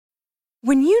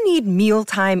When you need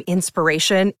mealtime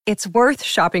inspiration, it's worth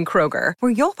shopping Kroger,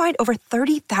 where you'll find over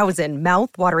 30,000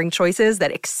 mouth-watering choices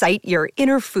that excite your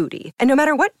inner foodie. And no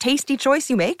matter what tasty choice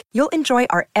you make, you'll enjoy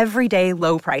our everyday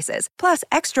low prices, plus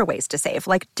extra ways to save,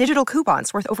 like digital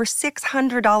coupons worth over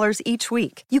 $600 each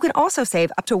week. You can also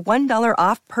save up to $1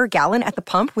 off per gallon at the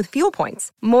pump with fuel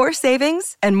points. More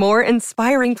savings and more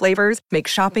inspiring flavors make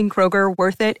shopping Kroger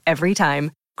worth it every time.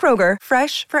 Kroger,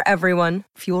 fresh for everyone.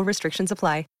 Fuel restrictions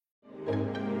apply.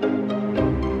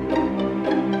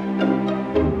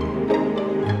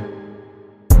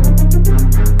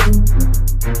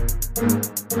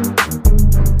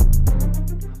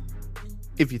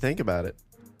 If you think about it,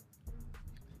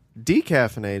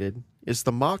 decaffeinated is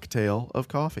the mocktail of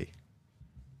coffee.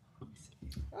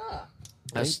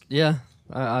 Yeah,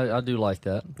 I do like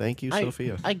that. Thank you,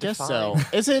 Sophia. I guess so.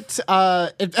 Is it?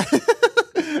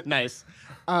 Nice.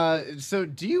 So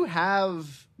do you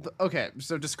have? Okay,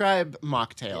 so describe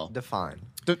mocktail. Define.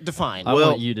 Define. I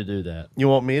want you to do that. You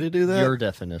want me to do that? Your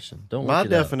definition. Don't My look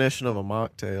it up. definition of a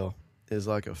mocktail is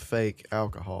like a fake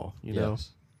alcohol, you know?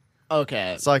 Yes.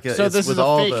 Okay. It's like a, so it's this with is a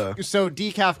all fake. the So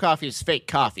decaf coffee is fake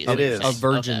coffee. It is. A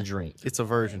virgin Okay. drink. it's a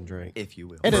virgin drink. If you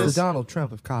will. It It's is. the Donald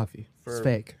Trump of coffee. It's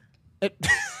fake. Well,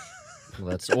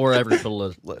 that's or every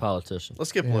politician.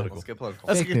 Let's get political. Let's get political.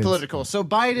 Let's Fake get news. political. So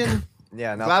Biden.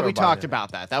 Yeah, now Glad throw we Biden talked in.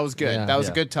 about that. That was good. Yeah. That was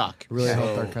a Yeah. good talk. Really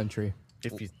helped our So- country.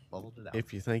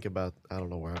 If you think about, I don't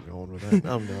know where I'm going with that.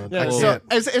 I'm done. Yeah, I so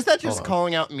can't. is that just Hold on.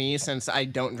 calling out me since I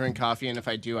don't drink coffee, and if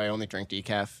I do, I only drink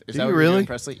decaf? Is Do that you what you're really? doing,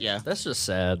 Presley? Yeah. That's just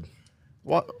sad.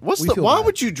 What's We the? feel Why bad.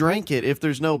 would you drink it if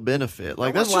there's no benefit?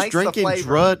 Like No one that's just likes the drinking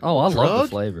flavor. Oh, I love the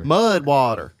flavor. Mud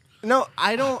water. No,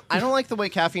 I don't. I don't like the way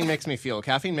caffeine makes me feel.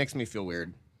 Caffeine makes me feel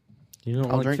weird. You don't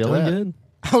I'll like drink to feeling that. good?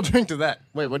 I'll drink to that.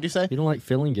 Wait, what did you say? You don't like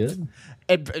feeling good?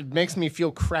 It makes me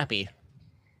feel crappy.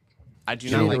 I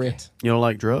do not like Jittery. it. You don't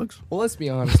like drugs? Well, let's be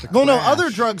honest. the Well, no, crash- other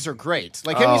drugs are great.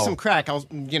 Like, give me Oh. some crack. I'll,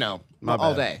 My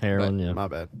all bad. day. Heroin, But- yeah. My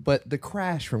bad. But the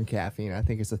crash from caffeine, I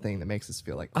think, is the thing that makes us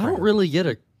feel like I don't crap. really get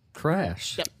a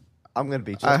crash. Yep. I'm gonna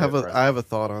beat you. I to have it, a Brett. I have a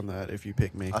thought on that. If you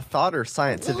pick me, a thought or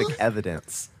scientific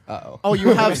evidence. Uh-oh. Oh,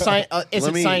 you have science? Is Let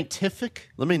it me- scientific?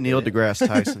 let me Neil deGrasse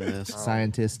Tyson this.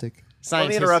 Scientistic. Let me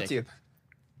Scientific. interrupt you.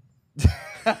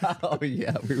 Oh,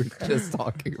 yeah. We were just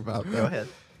talking about that. Go ahead.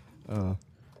 Can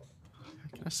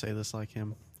I say this like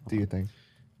him? Do you think?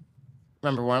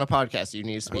 Remember, we're on a podcast. You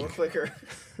need to A little speak. quicker.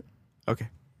 Okay.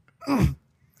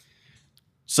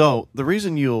 So the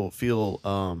reason you'll feel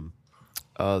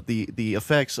the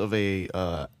effects of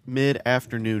a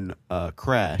mid-afternoon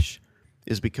crash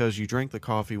is because you drink the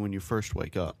coffee when you first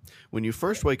wake up. When you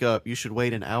first wake up, you should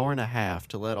wait an hour and a half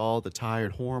to let all the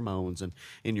tired hormones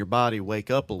in your body wake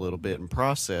up a little bit and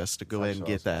process to go ahead and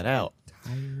get that out.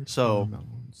 So,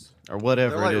 or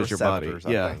whatever They're like it is your body. receptors,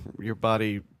 I Yeah, think. your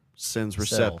body sends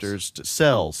receptors to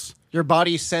cells. Your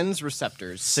body sends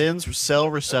receptors. Sends cell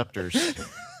receptors.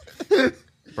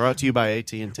 Brought to you by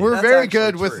AT&T. We're That's very actually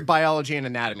good true. with biology and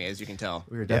anatomy, as you can tell.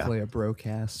 We were definitely a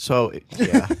broadcast. So,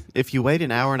 yeah, if you wait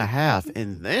an hour and a half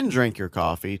and then drink your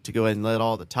coffee to go ahead and let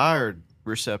all the tired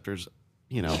receptors,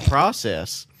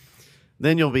 process,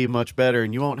 then you'll be much better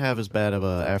and you won't have as bad of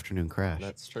a afternoon crash.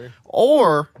 That's true.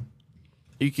 Or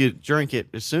you could drink it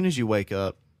as soon as you wake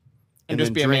up And then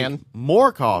just be a drink man?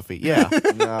 more coffee. Yeah.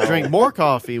 No. Drink more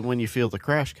coffee when you feel the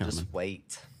crash coming. Just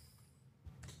wait.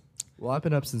 Well, I've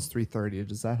been up since 3:30.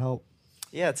 Does that help?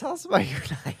 Yeah, tell us about your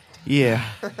night. Yeah.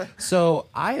 So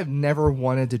I have never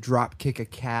wanted to drop kick a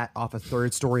cat off a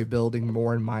third-story building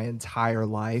more in my entire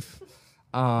life.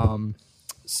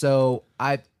 So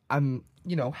I'm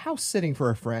house sitting for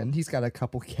a friend. He's got a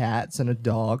couple cats and a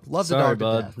dog. Love the Sorry,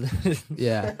 dog to bud. death.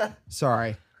 Yeah.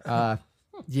 Sorry.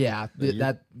 Yeah.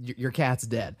 Your cat's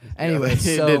dead. Anyway, It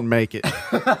so didn't make it.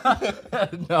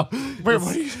 no. Wait,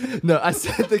 what are you? No, I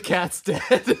said the cat's dead.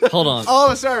 Hold on.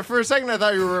 Oh, sorry. For a second, I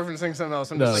thought you were referencing something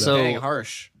else. I'm just like, So- dang,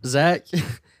 harsh. Zach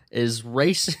is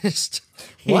racist.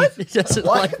 What? He doesn't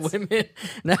What? like women.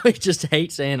 Now he just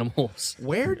hates animals.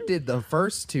 Where did the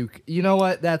first two? You know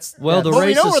what? That's Well, that's- the Well,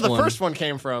 we know where racist the one. first one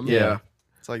came from. Yeah.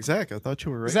 It's like, Zach, I thought you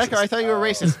were racist. Zach, I thought you were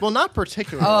racist. Well, not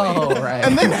particularly. Oh, right.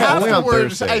 And then Only on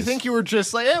afterwards, I Thursdays. think you were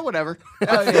just like, whatever.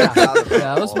 Oh, yeah. Yeah,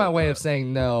 that was my way of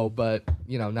saying no, but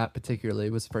not particularly.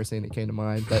 It was the first thing that came to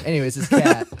mind. But anyways, this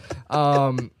cat.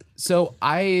 So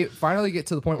I finally get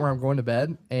to the point where I'm going to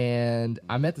bed, and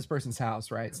I'm at this person's house,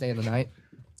 right, staying the night.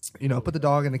 Put the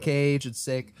dog in the cage. It's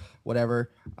sick, whatever.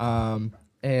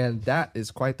 And that is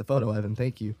quite the photo, Evan.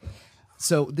 Thank you.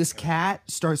 So this cat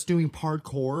starts doing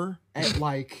parkour at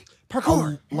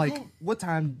Parkour. What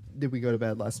time did we go to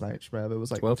bed last night, Shrev? It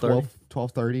was like 12:30?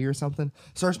 12:30 or something.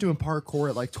 Starts doing parkour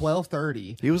at like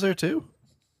 12:30. He was there too?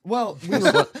 Well, we were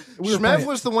Shmev playing-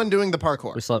 was the one doing the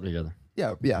parkour. We slept together.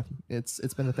 yeah.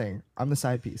 It's been a thing. I'm the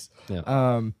side piece. Yeah.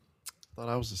 Thought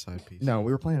I was a side piece. No,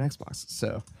 we were playing Xbox.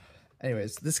 So,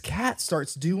 anyways, this cat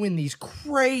starts doing these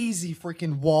crazy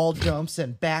freaking wall jumps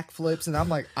and backflips, and I'm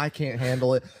like, I can't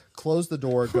handle it. Close the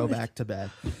door, go back to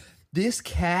bed. This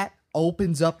cat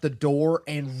opens up the door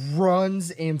and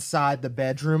runs inside the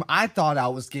bedroom. I thought I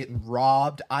was getting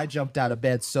robbed. I jumped out of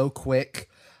bed so quick.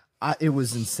 It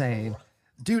was insane.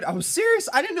 Dude, I was serious.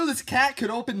 I didn't know this cat could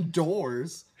open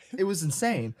doors. It was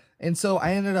insane. And so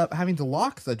I ended up having to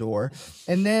lock the door.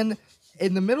 And then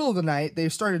in the middle of the night, they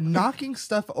started knocking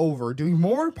stuff over, doing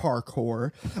more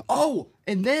parkour. Oh,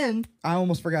 and then I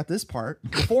almost forgot this part.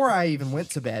 Before I even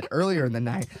went to bed earlier in the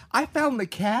night, I found the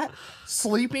cat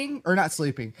sleeping, or not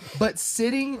sleeping, but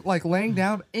sitting, like laying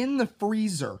down in the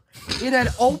freezer. It had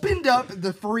opened up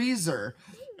the freezer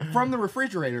from the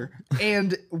refrigerator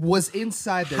and was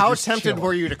inside there. How just tempted chilling.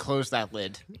 were you to close that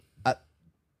lid?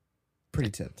 Pretty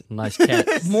tempted. Nice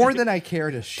cat. More than I care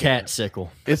to share. Cat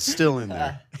sickle. It's still in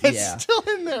there. It's Yeah. still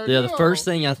in there. Yeah, the no. first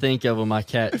thing I think of when my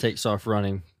cat takes off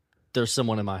running, there's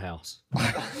someone in my house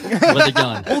with a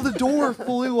gun. Well, the door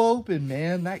flew open,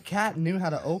 man. That cat knew how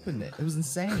to open it. It was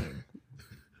insane.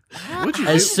 What'd you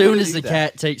As do? soon as the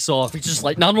cat takes off, it's just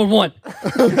like 911.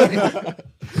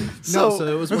 No, so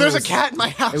it was. But one there's a of those- cat in my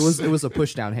house. It was a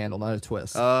push down handle, not a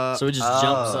twist. So it just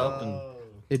jumps up and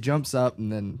It jumps up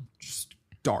and then just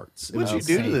darts. It What'd was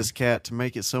you do to insane. this cat to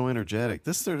make it so energetic?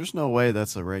 There's no way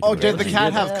that's a regular. Oh, did the thing.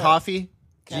 cat have coffee?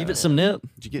 give it some nip.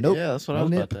 Did you get? Nope. Yeah, that's what No I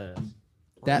was nip. about to ask.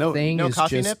 That No- thing no is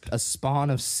coffee just nip? a spawn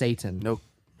of Satan.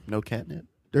 No catnip.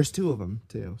 There's two of them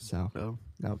too, so No.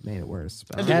 that made it worse.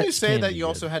 But- And didn't you Cats say can that be you good.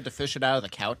 also had to fish it out of the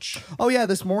couch? Oh yeah,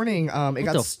 this morning it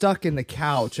got the- stuck in the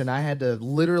couch, and I had to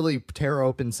literally tear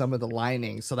open some of the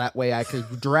lining so that way I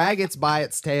could drag its by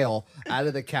its tail out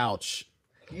of the couch.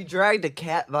 You dragged a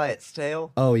cat by its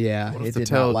tail. Oh yeah, if it the did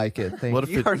tail- not like it. Thank what if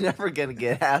you. You are never gonna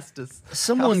get asked to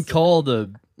Someone called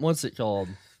the what's it called?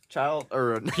 child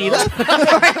or a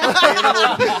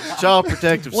Child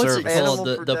Protective What's Service. it called? Animal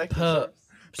The protective pup.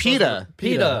 PETA.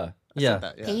 PETA.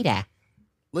 Yeah. Yeah.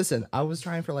 Listen, I was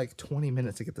trying for like 20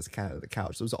 minutes to get this cat out of the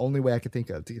couch. It was the only way I could think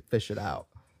of to fish it out.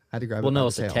 I had to grab Well, it by no, the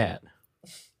it's a tail. cat.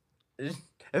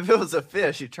 If it was a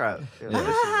fish, you try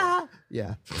it.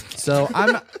 Yeah. So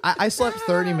I slept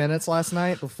 30 minutes last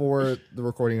night before the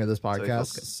recording of this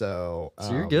podcast. good. So,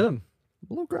 So you're good.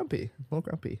 A little grumpy.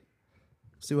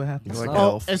 See what happens. Like Oh,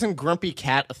 Elf. isn't Grumpy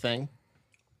Cat a thing?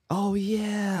 Oh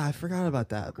yeah, I forgot about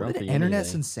that. What Grumpy an internet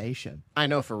anything. sensation. I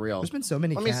know for real. There's been so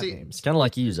many Let me cat see. names. It's kind of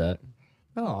like you, Zach.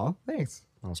 Oh, thanks.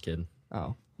 I was kidding.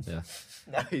 Oh. Yeah.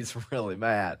 Now he's really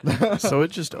mad. So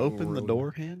it just opened the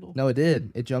door handle. No, it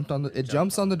did. It jumped on the. It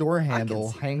jumps on the door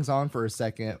handle, hangs on for a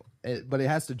second, but it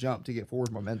has to jump to get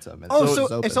forward momentum. And Oh, so so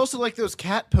it's open. it's also like those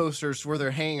cat posters where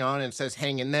they're hanging on and it says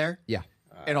 "hang in there." yeah,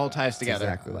 It all ties together.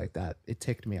 exactly like that. It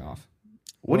ticked me off.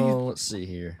 What do you Well, let's see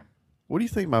here. What do you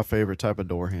think my favorite type of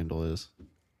door handle is?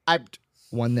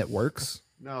 One that works.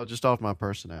 No, just off my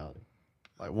personality.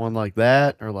 Like one like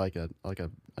that, or like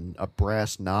a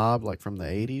brass knob, like from the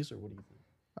 '80s, or what do you think?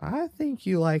 I think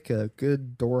you like a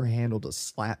good door handle to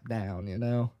slap down. You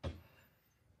know,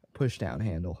 push down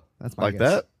handle. That's my Like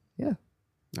guess. that? Yeah,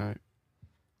 All right.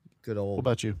 good old. What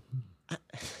about you?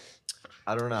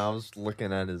 I don't know. I was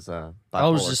looking at his I was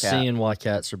bipolar just cat. seeing why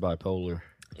cats are bipolar.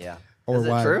 Yeah. Or Is it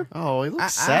why- true? Oh, he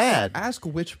looks sad. Ask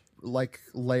which like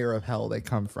layer of hell they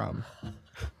come from.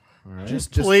 All right.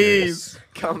 Just Please.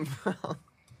 Come from.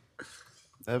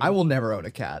 I will never own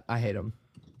a cat. I hate them.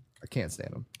 I can't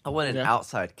stand them. I want an Yeah.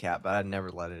 outside cat, but I'd never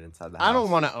let it inside the house. I don't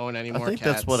want to own any I more think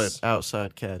cats. that's what an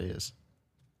outside cat is.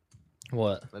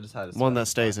 What? I just had to One that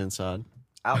stays inside.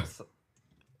 outside.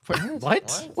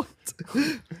 What?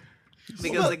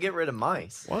 Because they get rid of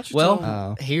mice. Why don't you tell him-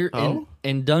 Well, Oh. here Oh?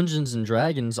 in Dungeons and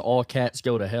Dragons, all cats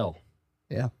go to hell.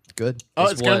 Yeah, good. Oh,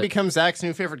 It's it's gonna what- become Zach's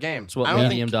new favorite game. That's what I don't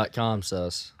think Medium.com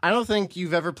says. I don't think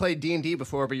you've ever played D&D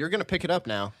before, but you're gonna pick it up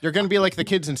now. You're gonna be like the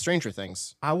kids in Stranger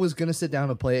Things. I was gonna sit down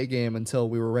and play a game until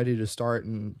we were ready to start,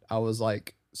 and I was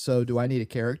like, "So, do I need a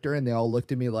character?" And they all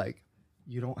looked at me like,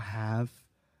 "You don't have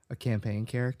a campaign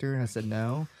character?" And I said,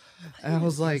 "No." And I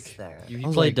was like, You I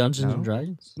was play like, Dungeons no. and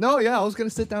Dragons? "No, yeah, I was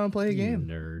gonna sit down and play a You game,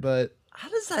 nerd. but How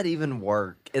does that even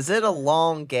work? Is it a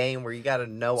long game where you got to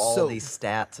know all So- these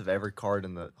stats of every card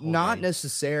in the whole not game?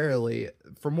 necessarily."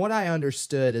 From what I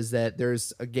understood, is that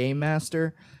there's a game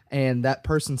master, and that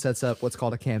person sets up what's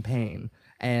called a campaign,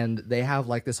 and they have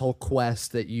like this whole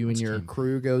quest that you and your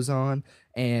crew goes on,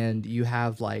 and you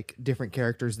have like different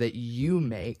characters that you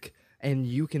make. and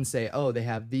you can say, oh, they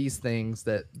have these things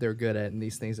that they're good at and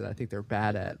these things that I think they're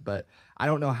bad at, but I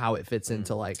don't know how it fits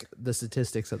into like the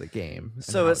statistics of the game. and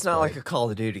So how it's not like played. a Call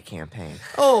of Duty campaign.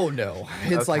 Oh no,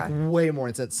 it's like Okay. way more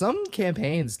intense. Some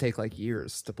campaigns take like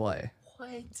years to play. What?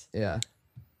 Yeah.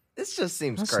 This just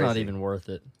seems That's crazy. not even worth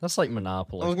it. That's like I was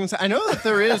Monopoly. gonna say, I know that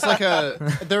there is like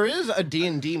a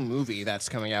D&D movie that's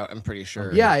coming out. I'm pretty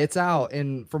sure. Yeah, it's out,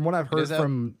 and from what I've heard is out?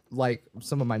 from like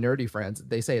some of my nerdy friends,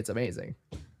 they say it's amazing.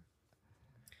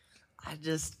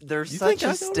 There's You such think I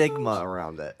a don't stigma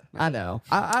around it. I know.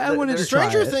 I There- wanted to there's- try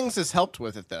Stranger it. Things has helped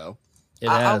with it though. It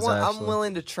has, I'm actually.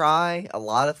 willing to try a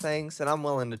lot of things, and I'm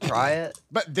willing to try it.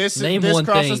 But this Name this one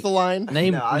crosses thing. the line.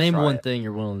 Name No, I name try one it. thing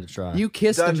you're willing to try. You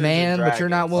kissed Dungeons a man, and but you're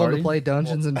not Dragons. willing Are to you? play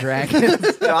Dungeons and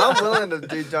Dragons. No, I'm willing to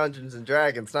do Dungeons and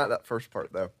Dragons. Not that first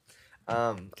part though.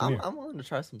 I'm willing to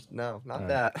try some. No, not All right.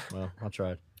 that. Well, I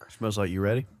tried. Smells like you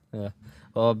ready? Yeah. It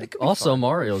could be Also, fun.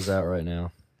 Mario's out right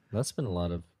now. That's been a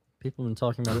lot of people been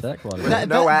talking about that quite a bit.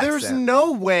 No There's accent.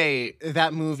 no way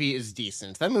that movie is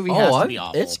decent. That movie Oh, has to be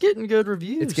awful. it's getting good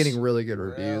reviews. It's getting really good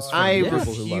reviews. From I people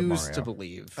who love refuse Mario. to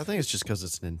believe. I think it's just because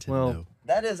it's Nintendo. Well-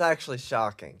 That is actually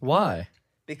shocking Why?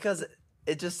 because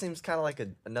it just seems kind of like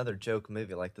another joke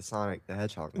movie, like the Sonic the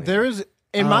Hedgehog movie. There is,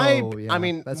 in my, Oh, yeah, I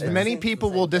mean, that's fair. many It seems the people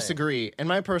same will thing. disagree. In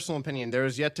my personal opinion, there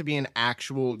is yet to be an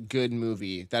actual good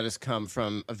movie that has come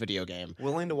from a video game.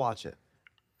 willing to watch it.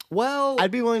 Well,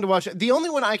 I'd be willing to watch it. The only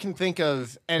one I can think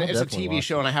of, and I'll it's a definitely TV watch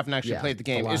show, and I haven't actually Yeah, played the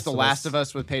game, The is The Last Last of of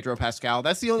Us with Pedro Pascal.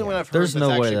 That's the only one I've heard There's that's no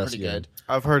way actually that's pretty good. good.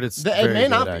 I've heard it's It very may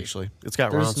not good, be. actually. It's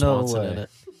got Ron There's no Swanson way. in it.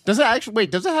 Does it actually?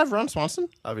 Wait, does it have Ron Swanson?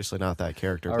 Obviously not that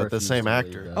character, I but the refuse same to believe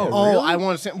actor. that. Oh, Oh, really? I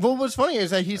want to say. Well, what's funny is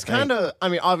that he's kind of. I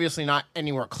mean, obviously not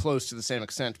anywhere close to the same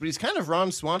extent, but he's kind of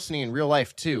Ron Swanson in real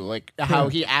life too. Like how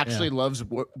he actually loves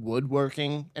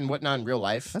woodworking and whatnot in real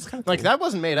life. That's kinda like cool. that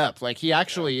wasn't made up. Like he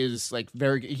actually is like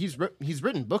very. He's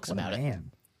written books what a about it.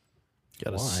 man.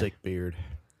 Got a Why? sick beard.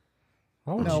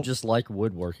 Why would No. you just like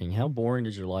woodworking? How boring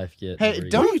does your life get? Hey, every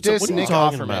don't year? diss what are you Nick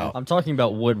talking Offerman. about? I'm talking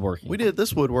about woodworking. We did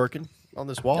this woodworking on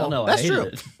this wall. Oh, no, That's I hated true.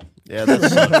 it. Yeah, that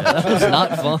sucked. That was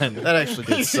not fun. That actually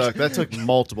did suck. That took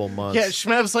multiple months. Yeah,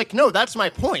 Shmev's like, no, that's my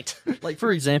point. Like,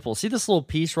 for example, see this little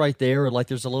piece right there? Like,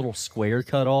 there's a little square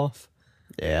cut off.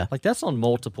 Yeah. Like, that's on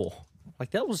multiple.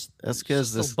 Like, that was That's 'cause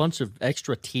just this- a bunch of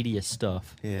extra tedious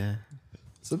stuff. Yeah.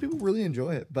 Some people really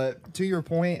enjoy it, but to your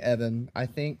point, Evan, I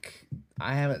think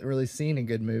I haven't really seen a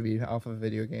good movie off of a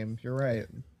video game. You're right.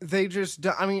 They just.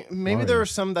 I mean, maybe Mario. there are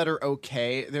some that are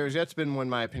okay. There's yet to been one, in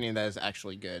my opinion, that is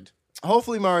actually good.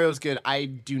 Hopefully, Mario's good. I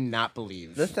do not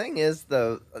believe. The thing is,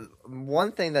 though,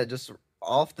 one thing that just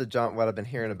off the jump, what I've been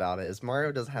hearing about it is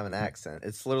Mario doesn't have an accent.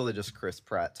 It's literally just Chris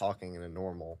Pratt talking in a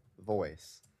normal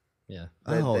voice. Yeah.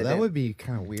 They- Oh, they that didn't- would be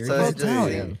kind of weird. So He's it's just-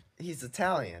 Italian. He's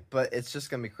Italian, but it's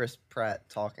just gonna be Chris Pratt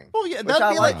talking. Well, yeah, Which that'd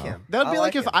I be like like him. That'd I be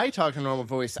like like if him. I talked a normal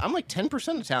voice. I'm like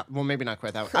 10% Italian. Well, maybe not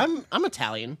quite that way. I'm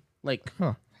Italian. Like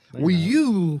Well,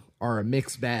 you are a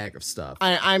mixed bag of stuff.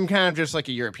 I'm kind of just like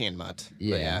a European mutt. But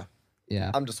Yeah. yeah,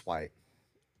 Yeah. I'm just white.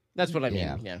 that's what I mean.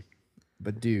 Yeah. Yeah.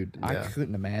 But dude, I Yeah.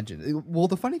 couldn't imagine. Well,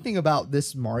 the funny thing about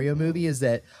this Mario movie is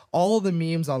that all of the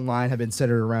memes online have been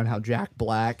centered around how Jack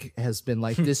Black has been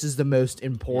like, "This is the most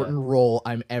important role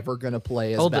I'm ever gonna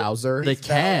play as Oh, Bowser." The He's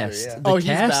Bowser, cast. yeah. The Oh, he's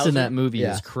cast Bowser? in that movie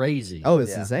Yeah. is crazy. Oh,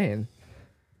 it's Yeah. insane.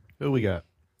 Who we got?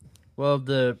 Well,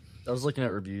 I was looking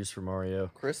at reviews for Mario,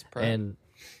 Chris Pratt. and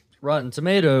Rotten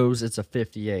Tomatoes, it's a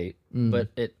 58, but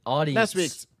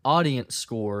That's audience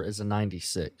score is a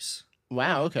 96.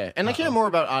 Wow. Okay. And I care more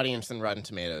about audience than Rotten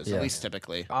Tomatoes, Yeah. at least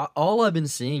typically. All I've been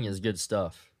seeing is good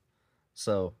stuff.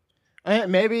 So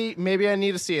Maybe I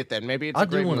need to see it then. Maybe it's a I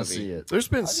great do want movie. to see it. There's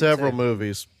been several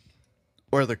movies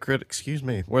where the critics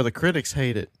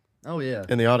hate it Oh yeah.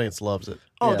 and the audience loves it.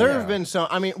 Oh, Yeah. there have been so.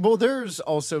 I mean, well, there's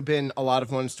also been a lot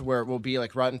of ones to where it will be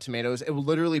like Rotten Tomatoes. It will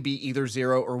literally be either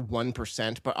 0 or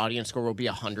 1%, but audience score will be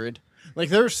 100. Like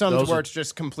there are some Those where are- it's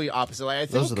just complete opposite. Like I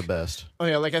think Those are the best. Oh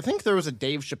yeah, like I think there was a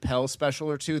Dave Chappelle special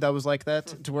or two that was like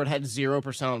that, to where it had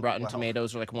 0% on Rotten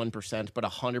Tomatoes or like 1%, but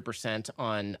 100%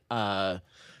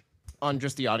 on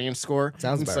just the audience score.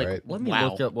 Sounds It's about like, right. Let me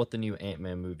wow. look up what the new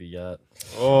Ant-Man movie got.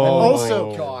 And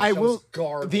also, gosh, I that will. was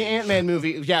garbage. The Ant-Man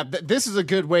movie, yeah, this is a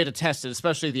good way to test it,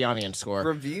 especially the audience score.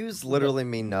 Reviews literally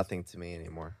mean nothing to me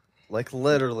anymore. Like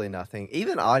literally nothing.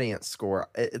 Even audience score,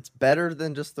 it's better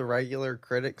than just the regular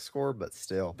critic score, but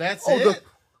still. That's Oh, it.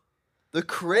 The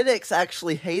critics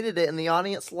actually hated it and the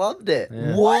audience loved it.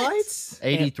 Yeah. What?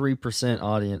 83%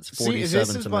 audience, See, 47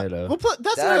 this is what- tomato. Well,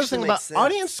 that's That another actually thing makes about sense.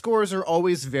 audience scores are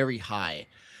always very high.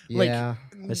 Yeah.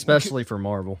 especially for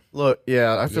Marvel. Look,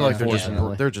 yeah, I feel like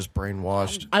Unfortunately. they're just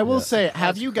brainwashed. I will say,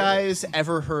 have you guys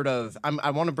ever heard of? I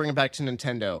want to bring it back to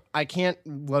Nintendo. I can't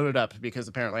load it up because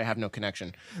apparently I have no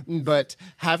connection. But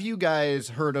have you guys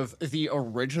heard of the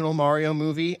original Mario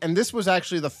movie? And this was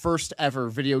actually the first ever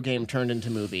video game turned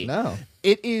into movie. No.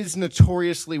 It is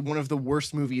notoriously one of the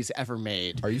worst movies ever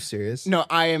made. Are you serious? No,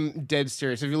 I am dead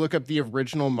serious. If you look up the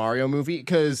original Mario movie,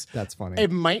 because That's funny. it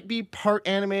might be part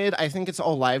animated. I think it's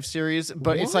all live series,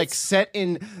 but it's like set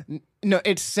in. No,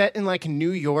 it's set in like New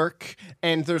York,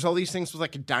 and there's all these things with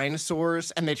like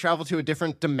dinosaurs, and they travel to a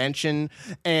different dimension.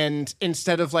 And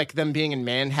instead of like them being in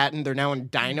Manhattan, they're now in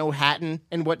Dino-Hatton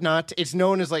and whatnot. It's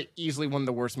known as like easily one of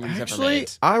the worst movies ever Actually,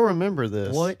 made. I remember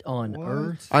this. What on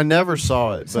earth? I never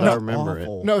saw it, but I remember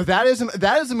Awful. No, that is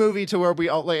a movie to where we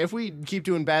all like. If we keep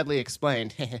doing badly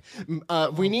explained,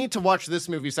 we need to watch this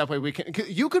movie. So that way we can.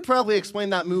 You could probably explain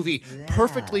that movie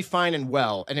perfectly fine and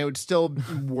well, and it would still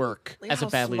work Look as how a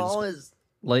badly. small is.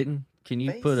 Leighton, can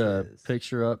you put a Faces.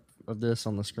 picture up of this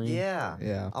on the screen? Yeah.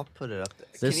 Yeah. I'll put it up there.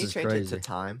 This Can you is change it crazy. to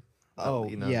time? Oh,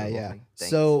 You know, yeah, the little yeah. thing?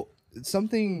 Thanks. So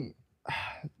something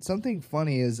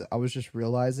funny is I was just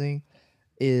realizing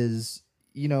is,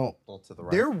 you know, Little to the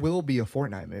right. there will be a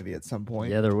Fortnite movie at some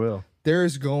point. Yeah, there will.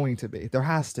 There's going to be. There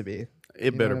has to be.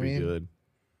 It know better what I be mean? good.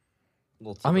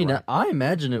 Little to I the mean, right. I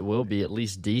imagine it will be at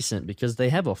least decent because they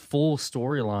have a full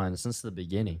storyline since the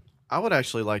beginning. I would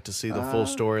actually like to see the full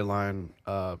storyline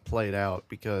played out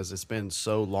because it's been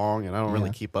so long and I don't really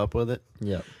Yeah. keep up with it.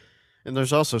 Yep. And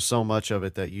there's also so much of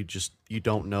it that you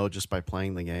don't know just by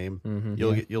playing the game.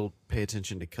 Mhm. You'll pay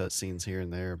attention to cutscenes here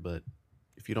and there, but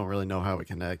if you don't really know how it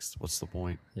connects, what's the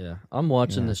point? Yeah. I'm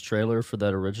watching Yeah. this trailer for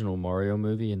that original Mario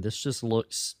movie, and this just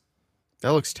looks.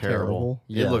 That looks terrible. Terrible.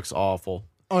 Yeah. It looks awful.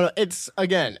 Oh, no, it's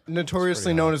again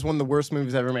notoriously known as one of the worst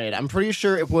movies ever made. I'm pretty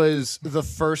sure it was the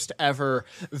first ever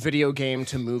video game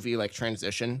to movie like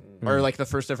transition, or like the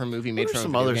first ever movie made What are from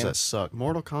some a video others game. that suck?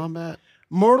 Mortal Kombat?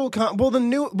 Mortal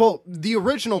Kombat. The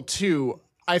original two,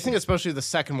 I think especially the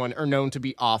second one, are known to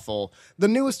be awful. The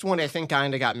newest one, I think,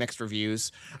 kind of got mixed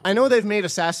reviews. I know they've made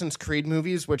Assassin's Creed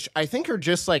movies, which I think are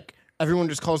just like everyone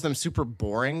just calls them super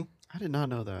boring. I did not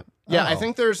know that. Yeah, I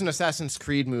think there's an Assassin's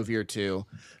Creed movie or two.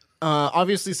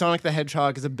 Obviously, Sonic the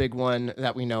Hedgehog is a big one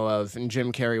that we know of, and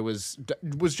Jim Carrey was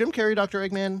Jim Carrey Dr.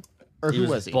 Eggman, or who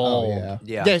was he? bald. Yeah.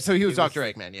 Yeah. Yeah, so he was Dr.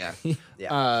 Eggman. Yeah.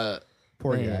 Yeah.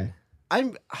 Poor Man.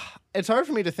 guy. It's hard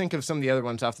for me to think of some of the other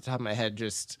ones off the top of my head.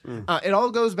 Just it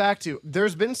all goes back to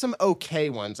there's been some okay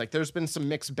ones, like there's been some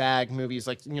mixed bag movies,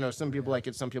 like some people like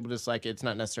it, some people dislike it. It's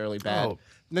not necessarily bad. Oh.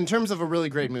 In terms of a really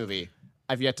great movie,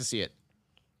 I've yet to see it.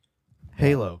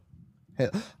 Halo.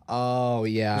 Oh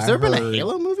yeah. Has I there been a heard-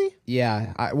 Halo movie?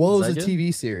 Yeah. Well, it was Is a that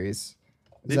TV series. Is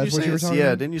Didn't that you what say you were it's- talking yeah,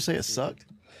 about? didn't you say it sucked?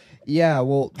 Yeah.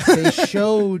 Well, they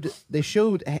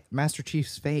showed Master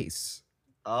Chief's face.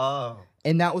 Oh.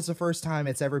 And that was the first time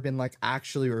it's ever been like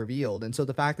actually revealed. And so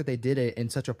the fact that they did it in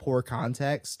such a poor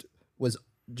context was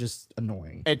just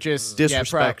annoying. It just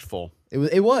Disrespectful. It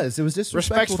was disrespectful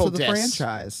Respectful to the diss.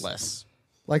 franchise. Less.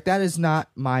 Like that is not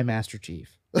my Master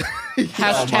Chief.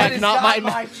 Hashtag not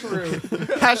my truth.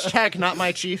 hashtag not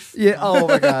my chief. Yeah. Oh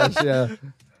my gosh. Yeah.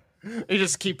 You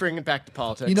just keep bringing it back to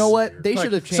politics. You know what? They Like,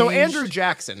 should have changed. So Andrew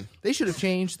Jackson. They should have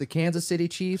changed the Kansas City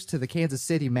Chiefs to the Kansas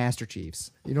City Master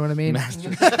Chiefs. You know what I mean? That'd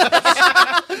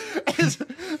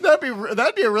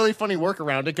be a really funny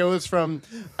workaround. It goes from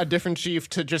a different chief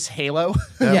to just Halo,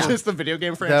 Yeah. just the video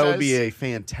game franchise. That would be a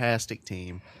fantastic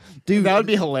team. Dude, That would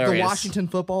be hilarious. The Washington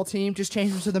football team just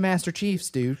changed them to the Master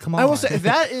Chiefs, dude. Come on. I will say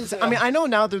that is. I mean, I know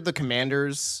now they're the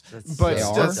Commanders, but They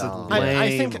still, are That's a dumb.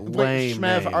 I think lame wait,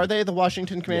 Shmev, name. are they the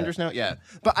Washington Commanders now? Yeah,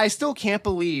 but I still can't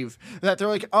believe that they're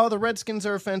like, oh, the Redskins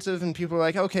are offensive, and people are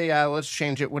like, okay, yeah, let's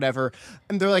change it, whatever.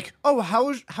 And they're like, oh,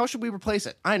 how should we replace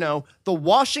it? I know, the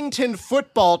Washington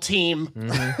football team.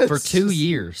 For 2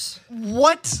 years.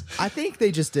 What? I think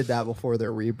they just did that before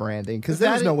their rebranding because there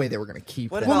That was is- no way they were going to keep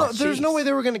What that. Well, no, about there's no Chiefs? way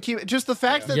they were going to keep it. Just the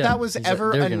fact that Yeah, that was exactly.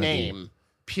 ever They're a gonna be. name,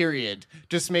 period,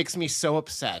 just makes me so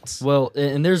upset. Well,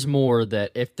 and there's more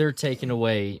that if they're taking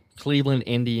away Cleveland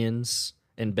Indians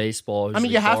and baseball. I mean,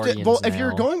 you have to. Well, if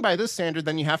you're now. going by this standard,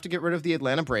 then you have to get rid of the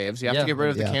Atlanta Braves. You have Yeah. to get rid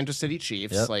of the Yeah. Kansas City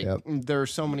Chiefs. Yep. Like, Yep. there are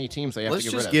so many teams that you have Let's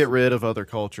to get just rid get of. rid of other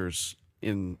cultures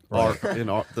in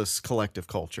this collective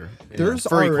culture. There's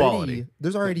for already equality.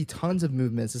 there's already tons of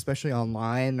movements, especially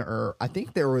online. Or I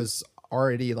think there was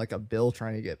already like a bill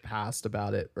trying to get passed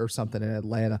about it or something in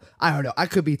Atlanta. I don't know. I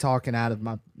could be talking out of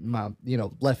my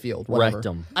left field. Whatever.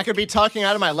 Rectum. I could be talking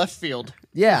out of my left field.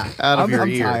 Yeah, Out of I'm, your I'm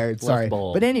ear. tired. Sorry,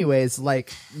 bulb. but anyways,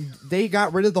 like they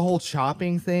got rid of the whole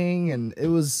chopping thing, and it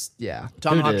was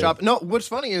Tomahawk did? chop. No, what's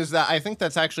funny is that I think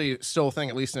that's actually still a thing,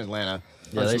 at least in Atlanta.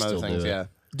 Yeah, or they some other still things, do it. yeah.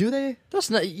 Do they? That's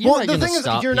not. You're not the gonna thing is,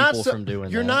 stop you're not people from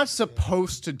doing you're that. not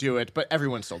supposed to do it, but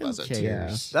everyone still does it.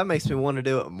 cares? That makes me want to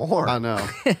do it more. I know.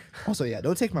 Also, yeah,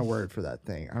 don't take my word for that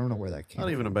thing. I don't know where that came Not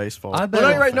from. even a baseball. I Well, bet no,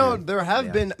 I'll you're right. No, fan. there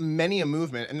have been many a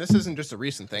movement, and this isn't just a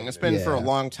recent thing. It's been for a Yeah.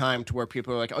 long time to where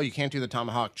people are like, "Oh, you can't do the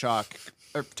tomahawk chalk,"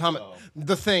 or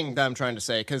the thing that I'm trying to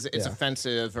say because it's Yeah.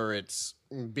 offensive or it's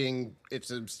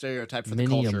a stereotype for the Many a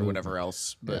culture or movement. whatever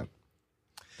else. But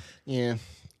yeah,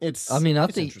 it's. I mean, I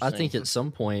it's think interesting. at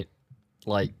some point,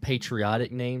 like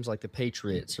patriotic names, like the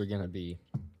Patriots, are gonna be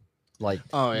like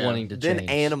Oh, yeah. wanting to Then change.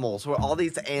 animals. Where all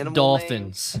these animal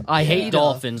Dolphins. I hate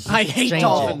dolphins. I hate Change it.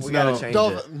 dolphins. We gotta No. change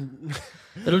Dolphin-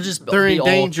 It'll just They're be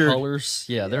endangered. all colors.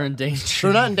 Yeah, they're endangered.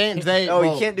 They're not in danger. They. Oh,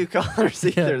 well, you can't do colors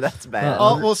either. That's bad.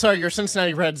 Oh well, sorry. Your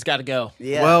Cincinnati Reds got to go.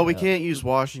 Yeah. Well, we can't use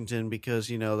Washington because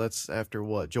that's after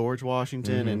what George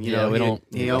Washington, and Yeah, we don't-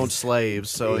 he owned slaves,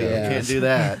 so you Yeah. can't do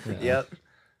that. Yep.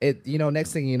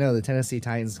 Next thing you know, the Tennessee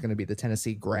Titans is going to be the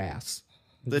Tennessee Grass.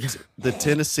 The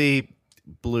Tennessee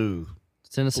Blues.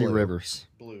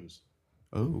 Blues.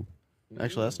 Oh,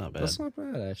 actually, that's not bad. That's not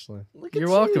bad, actually. Look You're at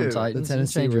welcome, you. Titans. The You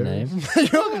can Tennessee change your Rivers. name.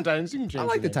 You're welcome, Titans. You can change I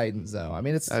like your the name. Titans though. I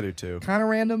mean, it's I do too. kind of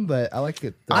random, but I like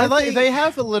it. I like. They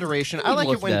have alliteration. I like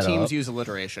look it when that teams up. use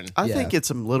alliteration. I Yeah. think it's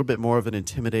a little bit more of an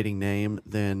intimidating name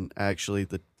than actually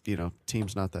the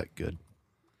team's not that good.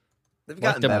 They've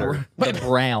Like gotten better. the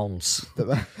Browns.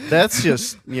 That's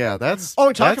just that's.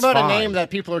 Oh, talk that's about fine. a name that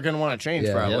people are going to want to change,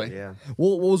 Yeah. probably. Yeah.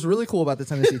 Well, what was really cool about the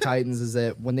Tennessee Titans is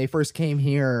that when they first came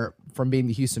here from being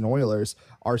the Houston Oilers,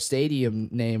 our stadium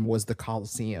name was the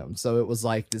Coliseum. So it was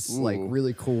like this like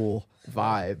really cool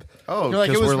vibe. Oh, You're like,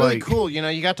 it 'cause was we're really like, cool.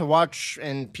 You got to watch,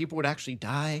 and people would actually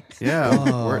die.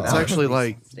 Yeah, it's actually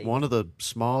like stadium. one of the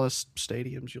smallest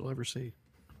stadiums you'll ever see.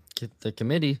 The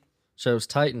committee shows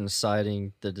Titans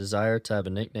citing the desire to have a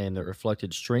nickname that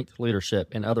reflected strength, leadership,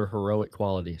 and other heroic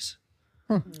qualities.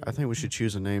 I think we should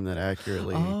choose a name that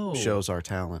accurately Oh. shows our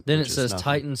talent. Then it which is says nothing.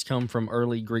 Titans come from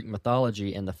early Greek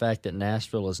mythology, and the fact that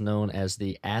Nashville is known as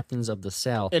the Athens of the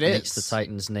South It makes is. the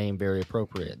Titans name very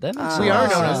appropriate. That makes We a lot are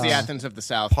of known sense. as the Athens of the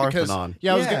South. because- Parthenon.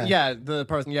 Yeah, I was Yeah. gonna, yeah, the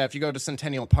Parthenon. Yeah, if you go to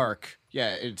Centennial Park,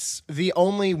 yeah, it's the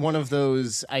only one of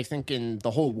those I think in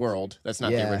the whole world that's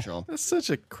not Yeah. the original. That's such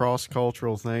a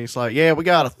cross-cultural thing. It's like, yeah, we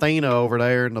got Athena over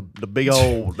there and the big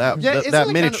old Yeah, that isn't that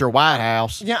it miniature White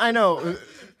House. Yeah, I know.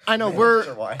 I know.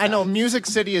 White I know. Music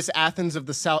City is Athens of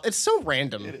the South. It's so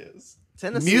random.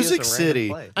 Tennessee Music is a random City,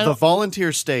 place. the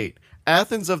volunteer state,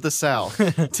 Athens of the South,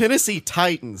 Tennessee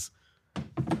Titans.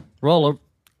 Roller.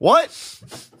 What?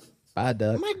 Bad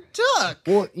duck. My duck.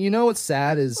 Well, you know what's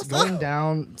sad is going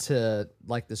down to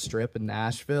like the strip in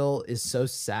Nashville is so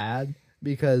sad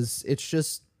because it's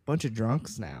just a bunch of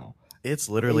drunks now. It's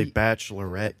literally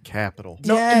bachelorette capital.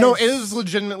 No, Yes. no, it is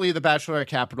legitimately the bachelor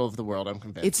capital of the world. I'm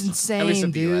convinced. It's At least insane,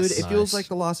 of the dude. US. It feels Nice. like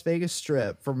the Las Vegas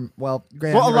Strip from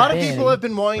granted, Well, a I've lot of never people been. have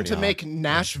been wanting to make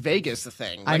Nash Vegas a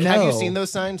thing. I Like, have you know. seen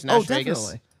those signs? Nash Oh, Vegas.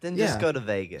 definitely. Then Yeah. just go to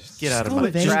Vegas. Get out of go my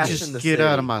to Vegas. Trash just in the get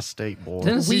out city. of my state, boy.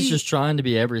 Tennessee's We- just trying to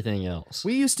be everything else.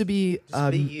 We used to be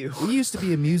be you. we used to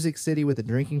be a music city with a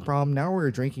drinking problem. Now we're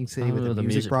a drinking city with Oh, a the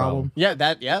music, music problem. Yeah,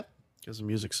 that. Yeah. Because the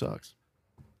music sucks.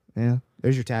 Yeah.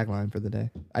 There's your tagline for the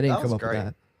day. I didn't That come was up great.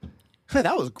 with that.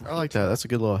 That was I like that. That's a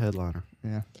good little headliner.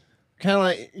 Yeah. kind of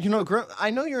like I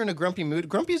know you're in a grumpy mood.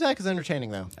 Grumpy Zach is entertaining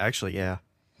though. Actually, yeah.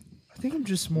 I think I'm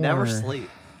just more Never sleep.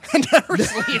 Never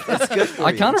sleep. That's good for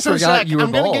I you. kind of So forgot Zach, you were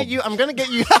I'm gonna bald. get you. I'm gonna get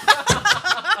you.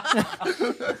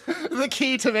 The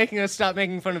key to making us stop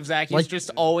making fun of Zach. He's Like-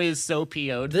 just always so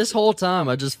PO'd. This whole time,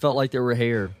 I just felt like there were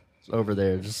hair over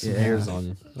there, just some hairs on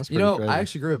you. That's You pretty know, crazy. I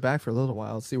actually grew it back for a little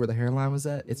while. See where the hairline was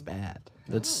at? It's bad.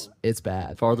 That's It's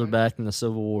bad. farther back than the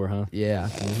Civil War, huh? Yeah.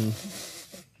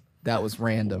 That was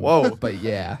random. Whoa. But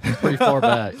yeah. Pretty far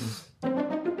back. All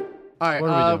right, What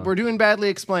are we doing? we're doing badly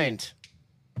explained.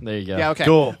 There you go. Yeah, okay.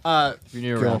 Cool. If you're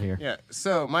new around here. Yeah.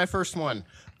 So my first one: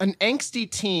 an angsty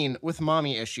teen with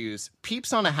mommy issues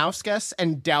peeps on a house guest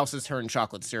and douses her in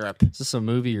chocolate syrup. Is this a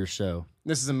movie or show?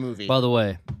 This is a movie. By the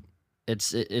way,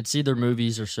 it's either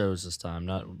movies or shows this time,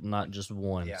 not just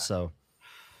one. Yeah. So,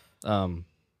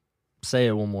 say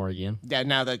it one more again. Yeah,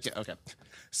 now that okay.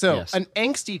 So Yes. an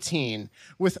angsty teen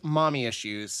with mommy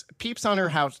issues peeps on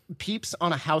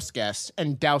a house guest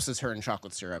and douses her in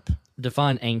chocolate syrup.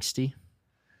 Define angsty.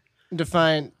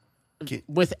 Define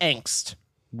with angst.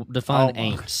 Define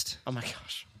angst. Oh my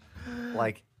gosh.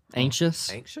 Like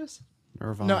Anxious? anxious?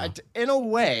 Nirvana. No, in a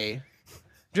way,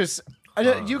 just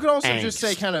you could also just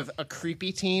say kind of a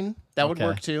creepy teen. That would Okay.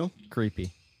 work too.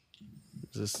 Creepy.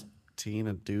 Is this teen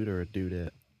a dude or a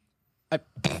dudette?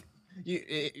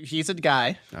 He's a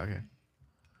guy. Okay.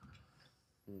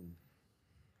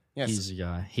 Yes. He's a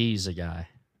guy. He's a guy.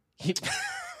 He-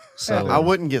 So I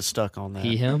wouldn't get stuck on that.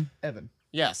 he, him, Evan.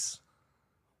 yes.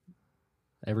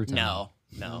 every time. No.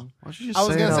 Why don't you I just was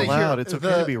say it gonna out say here, loud? It's okay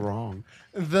the- to be wrong.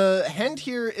 The hint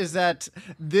here is that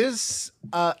this,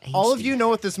 all of you know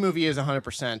what this movie is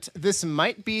 100%. This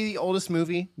might be the oldest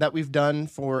movie that we've done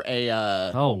for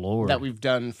Oh Lord.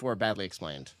 Badly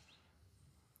Explained.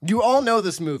 You all know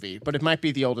this movie, but it might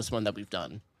be the oldest one that we've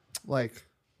done. Like,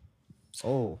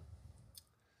 oh,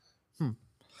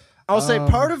 I'll say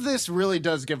part of this really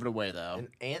does give it away, though. An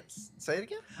ants? Say it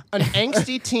again? An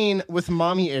angsty teen with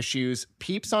mommy issues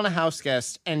peeps on a house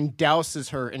guest and douses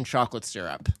her in chocolate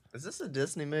syrup. Is this a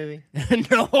Disney movie?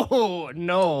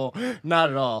 No, not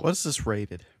at all. What's this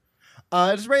rated?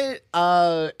 It's rated.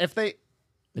 If they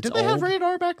It's did they have old? rated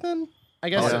R back then? I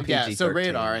guess so. Yeah. So PG-13,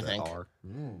 rated R, I but think. R.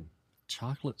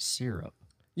 Chocolate syrup.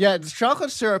 Yeah, the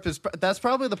chocolate syrup that's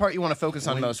probably the part you want to focus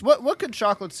on most. What could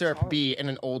chocolate syrup be in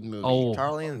an old movie? Oh,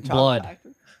 Charlie and the blood.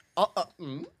 Chocolate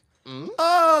Factory?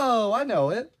 oh, I know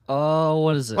it. Oh,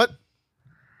 what is it? What?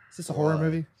 Is this a horror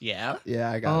movie? Yeah, Yeah,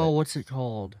 I got Oh, it. what's it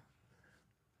called?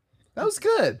 That was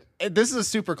good. this is a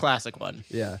super classic one.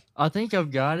 Yeah. I think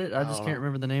I've got it. I just can't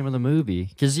remember the name of the movie.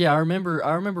 Cause yeah, I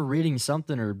remember reading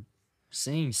something or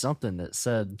seeing something that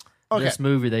said Okay. this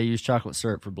movie they used chocolate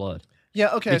syrup for blood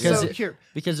Yeah. Okay. Because So it- here.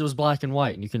 because it was black and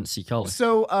white and you couldn't see color.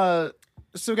 So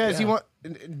guys, you want?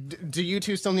 Do you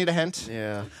two still need a hint?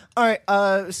 Yeah. All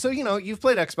right. So you've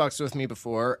played Xbox with me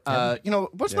before.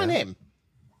 What's my name?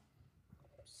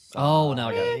 Oh, now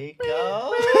I got it.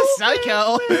 Nico?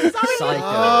 Psycho. Psycho.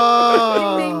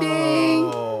 Oh. Ding, ding,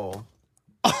 ding. Oh.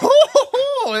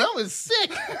 Oh, that was sick.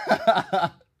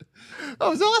 That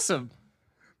was awesome.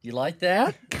 You like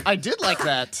that? I did like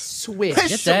that. Switch.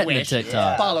 Get that in the Swish.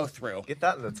 TikTok. Follow through. Get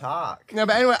that in the talk. No,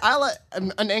 but anyway, I like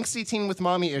an angsty teen with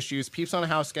mommy issues peeps on a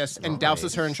house guest and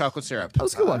douses her in chocolate syrup. That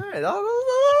was a good All one. right, that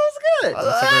was good. That's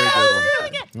a very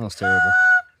good one. That was terrible.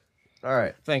 All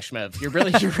right. Thanks, Schmev.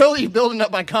 You're really building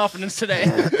up my confidence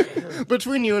today.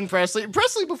 Between you and Presley.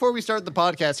 Presley, before we started the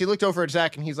podcast, he looked over at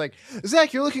Zach and he's like,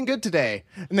 "Zach, you're looking good today."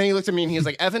 And then he looked at me and he was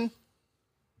like, "Evan."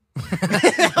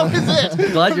 That was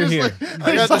it. Glad you're here.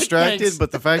 I got like, distracted, "Thanks."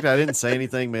 but the fact that I didn't say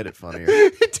anything made it funnier.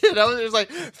 Dude, I was just like,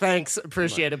 "Thanks,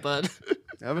 appreciate it, bud."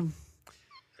 Evan?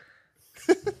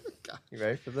 You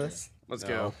ready for this? Let's No.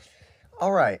 go.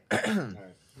 All right.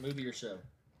 Movie or show?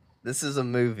 This is a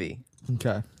movie.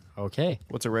 Okay. Okay.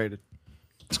 What's it rated?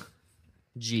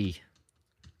 G.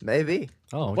 Maybe.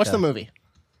 Oh, okay. What's the movie?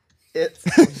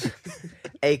 It's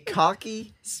a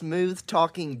cocky,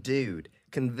 smooth-talking dude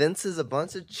convinces a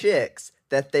bunch of chicks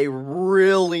that they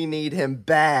really need him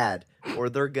bad or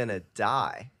they're gonna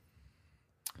die.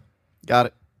 Got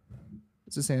it.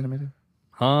 Is this animated?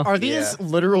 Huh? Are these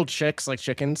literal chicks like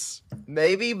chickens?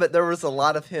 Maybe, but there was a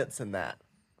lot of hints in that.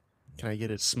 Can I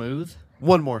get it Smooth?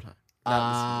 one more time?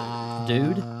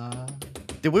 Dude?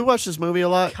 Did we watch this movie a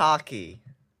lot? Cocky.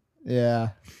 Yeah.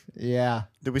 Yeah.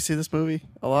 Did we see this movie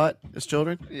a lot as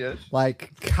children? Yes.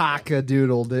 Like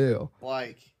cock-a-doodle-doo.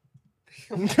 Like.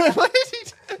 What did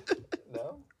he do?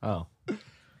 No. Oh.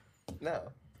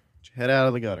 No. Head out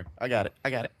of the gutter. I got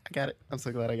it. I'm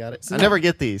so glad I got it. I never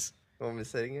get these. You want me to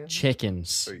say it again?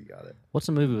 Chickens. Oh, you got it. What's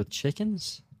a movie with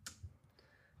chickens?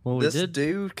 Well, we This did.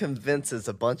 dude convinces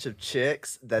a bunch of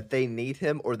chicks that they need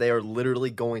him or they are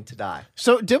literally going to die.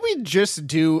 So did we just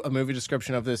do a movie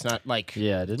description of this? Not like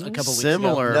Yeah, didn't a we? couple weeks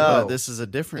Similar, ago. but No. this is a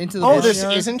different. Into the Oh, this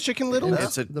Barnyard? isn't Chicken Little.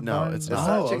 It's a The no. barn- It's It's not.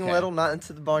 not Chicken okay. Little, not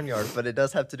Into the Barnyard, but it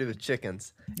does have to do with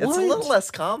chickens. It's What? a little less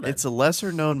common. It's a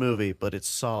lesser known movie, but it's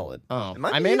solid. Oh, It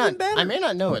might I be may even not. better. I may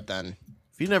not know it then.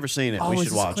 If you've never seen it, Oh, we is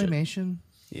should this watch it. claymation?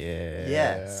 Yeah.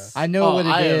 Yes. I know Oh, what it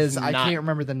I have is. I not- can't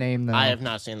remember the name though. I have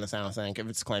not seen this. I don't think if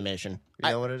it's claymation. You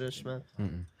know what it is, Schmidt?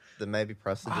 Then maybe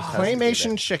Preston just has to be Claymation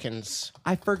there. chickens.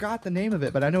 I forgot the name of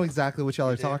it, but I know exactly what y'all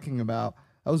are talking about.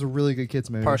 That was a really good kids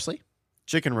movie. Parsley.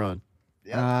 Chicken Run.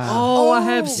 Oh, I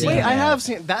have seen Wait, that. I have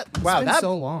seen that. It's Wow, been that.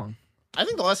 so long. I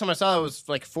think the last time I saw it was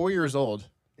like 4 years old.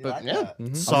 You But like yeah,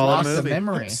 that? Solid Lost the movie.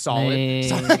 memory. solid.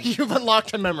 Man. You've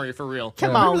unlocked a memory for real. Come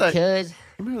Remember on, that- kid.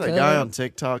 Remember that guy on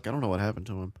TikTok? I don't know what happened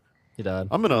to him. He died.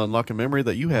 I'm gonna unlock a memory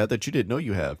that you had that you didn't know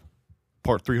you have.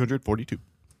 Part 342.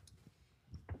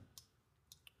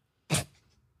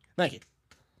 Thank you.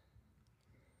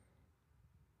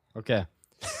 Okay.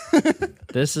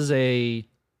 This is a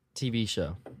TV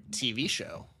show. TV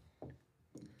show.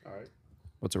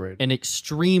 What's it rated? an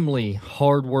extremely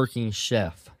hardworking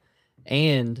chef,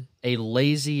 and a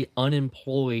lazy,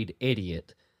 unemployed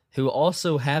idiot who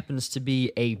also happens to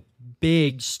be a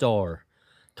big star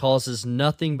causes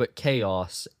nothing but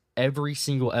chaos every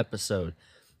single episode.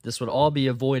 This would all be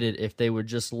avoided if they would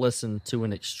just listen to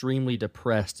an extremely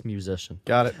depressed musician.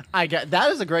 Got it.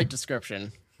 That is a great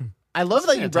description. I love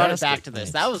that you brought it back to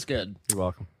this. That was good. You're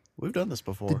welcome. We've done this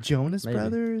before. The Jonas Maybe.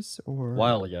 Brothers, or A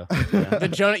while ago.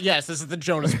 Yes, this is the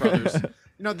Jonas Brothers.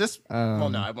 This. Well,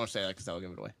 no, I won't say that because that'll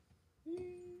give it away.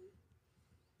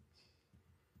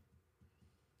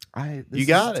 This You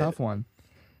got is a it. tough one.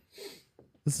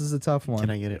 This is a tough one. Can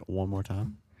I get it one more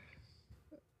time?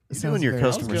 It You're sounds doing your very-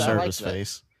 customer good. I liked service that.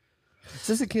 face. Is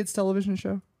this a kids' television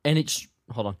show?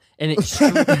 Hold on.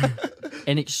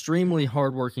 An extremely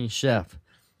hardworking chef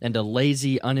and a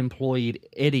lazy, unemployed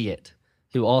idiot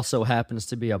who also happens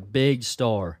to be a big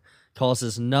star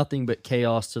causes nothing but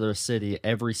chaos to their city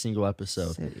every single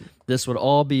episode. This would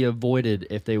all be avoided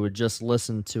if they would just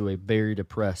listen to a very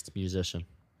depressed musician.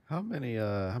 How many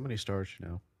stars you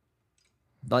know?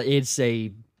 Like, it's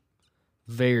a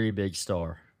very big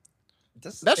star.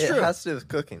 That's it true. has to do with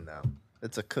cooking, though.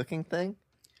 It's a cooking thing.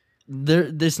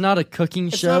 There's not a cooking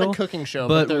It's show. not a cooking show,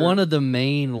 but they're- one of the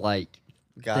main Guys,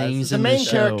 things the in main the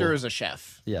show, character is a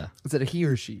chef. yeah, Is it a he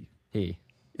or she? he,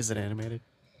 Is it animated?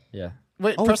 yeah.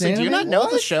 Wait, Oh, it's Preston, do you not animated? know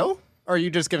the What? show? Or are you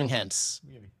just giving hints?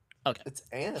 Okay. It's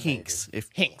animated. Hinks,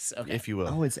 Hinks. Okay. if you will.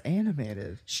 Oh, it's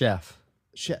animated. Chef.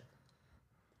 Shit.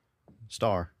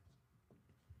 Star.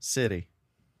 City.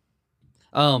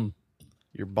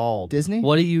 You're bald. Disney?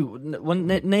 What do you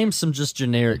name some just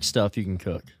generic stuff you can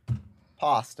cook?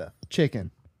 Pasta.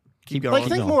 Chicken. Keep going. Like,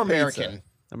 keep think going. more Pizza. American.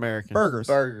 American. Burgers.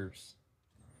 Burgers.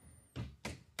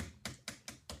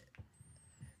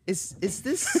 Is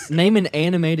this Name an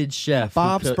animated chef. who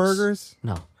Bob's cooks- Burgers?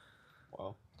 No.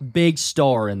 Wow. Big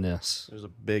star in this. There's a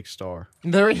big star.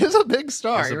 There is a big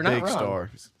star. There's You're a not big wrong. star.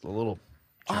 It's a little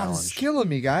Oh, this is challenge. killing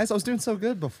me, guys. I was doing so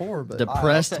good before, but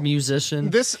Depressed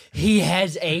musician. This He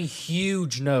has a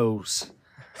huge nose.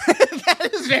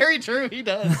 that is very true. He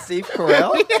does. Steve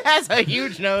Carell? He has a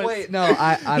huge nose. wait, no,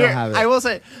 I don't Here, have it. I will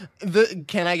say,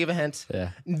 can I give a hint? Yeah.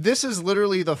 This is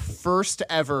literally the first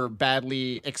ever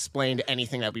badly explained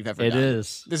anything that we've ever It done.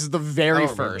 is. This is the I very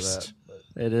don't remember first.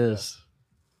 that, It is.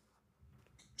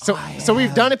 So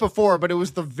we've done it before, but it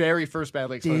was the very first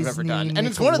badly explained we've ever done. Disney, And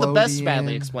it's one of the best Nickelodeon.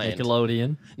 badly explained.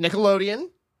 Nickelodeon. Nickelodeon.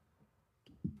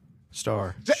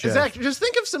 Star. Chef. Zach, just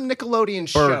think of some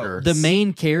Nickelodeon Burger. shows. The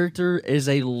main character is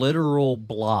a literal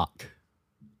block.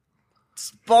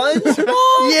 SpongeBob?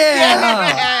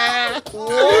 Yeah.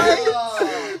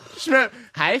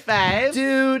 High five.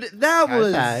 Dude, that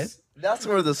was That's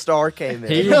where the star came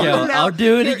in. Here you go. Now- I'll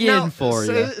do it here- again now, for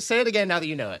you. Say it again now that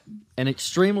you know it. An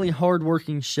extremely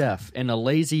hardworking chef and a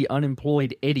lazy,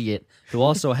 unemployed idiot who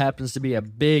also happens to be a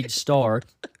big star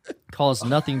cause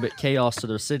nothing but chaos to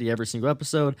their city every single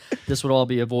episode. This would all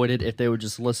be avoided if they would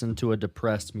just listen to a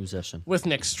depressed musician. With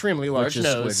an extremely large Which is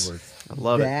nose. Squidward. I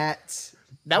love it.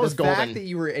 That was the fact golden. that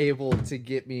you were able to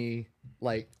get me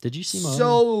like Did you see mine?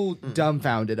 so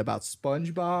dumbfounded about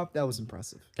SpongeBob. That was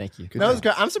impressive. Thank you. That was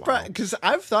good. I'm surprised because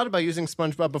I've thought about using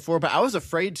SpongeBob before, but I was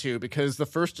afraid to because the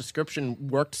first description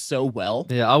worked so well.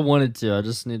 Yeah, I wanted to. I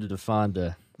just needed to find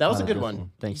a. That was a find good different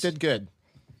one. Thanks. You did good.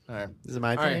 All right. Is it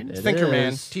my All right. turn? It Thinker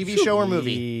Man. is. TV show or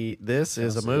movie? This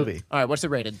is a movie. All right. What's it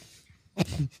rated?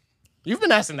 You've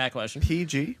been asking that question.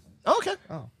 PG. Oh, okay.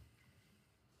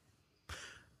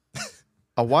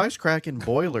 A wisecracking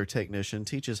boiler technician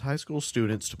teaches high school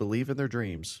students to believe in their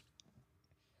dreams.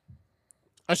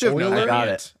 I should have known that. Got would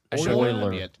be it. I should have known Boiler.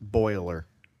 that'd be it. Boiler.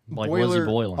 Like, was he Boiler-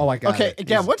 boiling? Oh, I got Okay, it.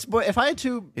 yeah. What's if I had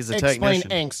to He's a explain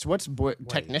technician. angst? What's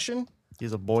technician?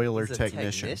 He's a boiler He's a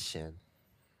technician. technician.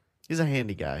 He's a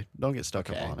handy guy. Don't get stuck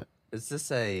Okay. up on it. Is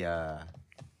this a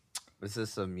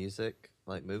music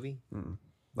like movie?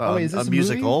 Oh, wait, is this a a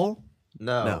musical?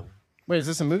 No. No. Wait, is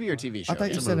this a movie or TV show? I thought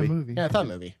you It's a said a movie. movie. Yeah, I thought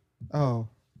movie. Oh,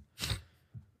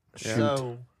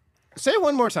 So Say it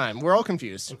one more time. We're all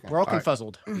confused. We're all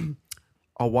confuzzled.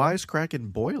 A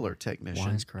wisecracking boiler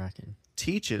technician Wisecracking.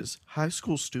 teaches high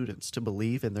school students to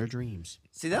believe in their dreams.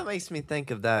 see, that makes me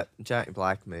think of that Jack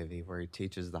Black movie where he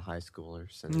teaches the high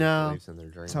schoolers and No. believes in their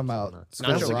dreams. Talking about Not- School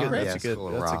That's of a Rock? good. That's Yeah, a good. School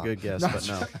of That's a Rock. good guess, but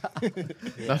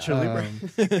no. Not your Libra.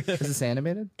 is this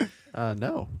animated?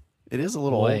 No, it is a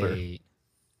little older. Wait.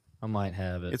 I might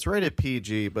have it. It's rated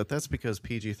PG, but that's because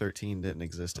PG-13 didn't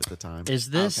exist at the time. Is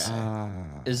this?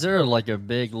 Is there like a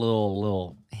big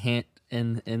little hint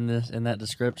in that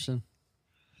description?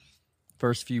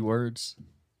 First few words.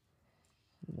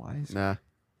 Why is Nah.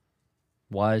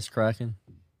 Wisecracking.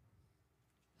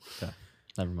 Okay.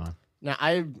 Never mind. Now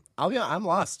I'm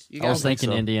lost. You I was guys think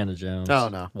thinking so. Indiana Jones. Oh,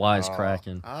 no.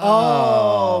 Wisecracking.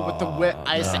 with the whip.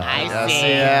 I see.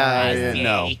 Yeah,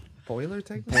 no. Boiler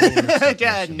technique.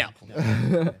 Yeah,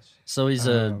 no. So he's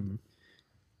a.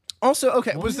 Also,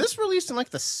 okay, was this released in like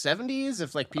the 70s?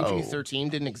 If like PG-13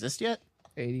 didn't exist yet?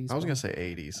 80s. I was gonna say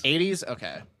 80s. 80s.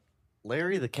 Okay.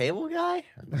 Larry the Cable Guy?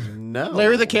 No,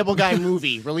 Larry the Cable Guy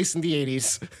movie released in the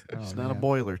 80s. He's not a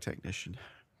boiler technician.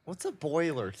 What's a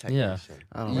boiler technician?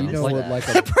 I don't You know. know what like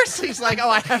a Percy's like, oh,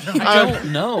 I have no I idea.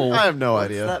 don't know. I have no What's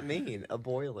idea. that mean? A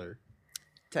boiler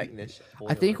technician.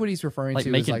 I think what he's referring Like to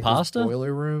is making like pasta? those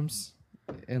boiler rooms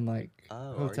in like Oh,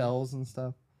 are you? hotels and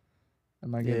stuff.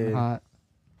 Am I getting Yeah. hot?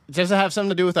 Does it have something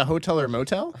to do with a hotel or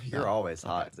motel? You're always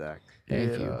hot, Zach.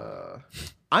 Thank you.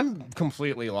 I'm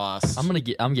completely lost.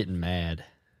 I'm getting mad.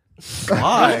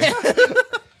 Why?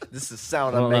 This is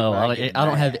sound I I don't make know. when I get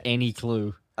don't have mad. any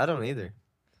clue. I don't either.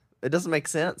 It doesn't make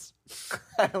sense.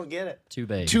 I don't get it. Too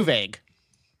vague. Too vague.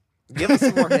 Give us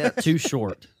some more hints. Too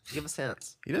short. Give us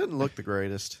hints. He doesn't look the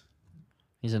greatest.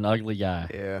 He's an ugly guy.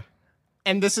 Yeah.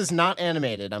 And this is not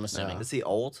animated, I'm assuming. Is he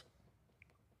old?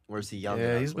 Or is he young?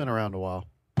 Yeah, and he's ugly? been around a while.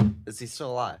 Is he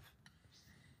still alive?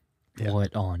 Yeah.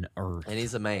 What on earth? And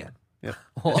he's a man. Yep.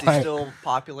 Is he still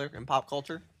popular in pop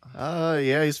culture?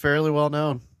 Yeah, he's fairly well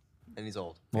known. And he's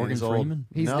old. Morgan he's old. Freeman?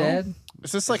 He's No. dead.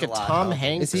 Is this like a He's alive, Tom though.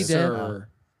 Hanks? Is he dead? or-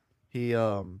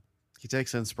 He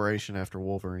takes inspiration after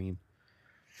Wolverine.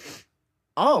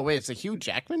 Oh, wait, it's a Hugh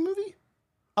Jackman movie?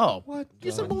 Oh. What?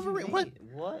 He's a Wolverine. What?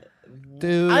 What?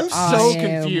 Dude, I'm so I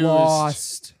am confused.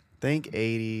 lost. Think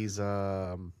 80s.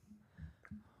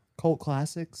 Cult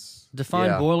classics. Define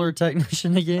Yeah. boiler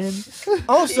technician again?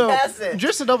 Also, He has it.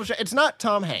 just to double check, it's not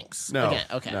Tom Hanks. No. Again,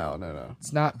 okay. No.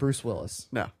 It's not Bruce Willis.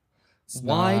 No. It's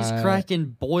not-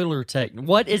 Wisecracking boiler tech.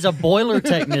 What is a boiler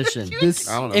technician? This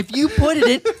I don't know. If you put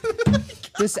it in,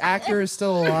 this actor is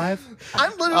still alive.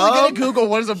 I'm literally going to Google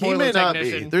what is a he boiler may not be.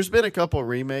 technician. There's been a couple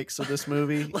remakes of this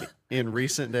movie in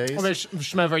recent days. Okay,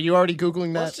 Shmev, are you already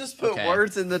Googling that? Let's just put Okay.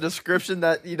 words in the description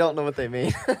that you don't know what they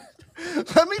mean.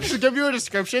 Let me just give you a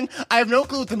description. I have no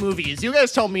clue what the movie is. You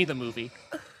guys tell me the movie.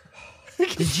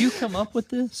 did you come up with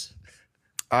this?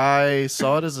 I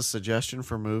saw it as a suggestion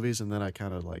for movies, and then I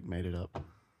kind of like made it up.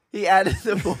 He added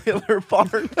the boiler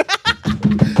part.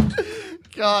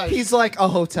 Gosh. He's like a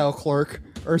hotel clerk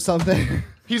or something.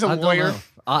 He's a I don't lawyer. know.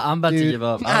 I'm about to Dude. give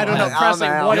up. I don't know. have- Pressing.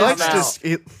 out. What He is likes that? to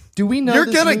It- Do we know? you're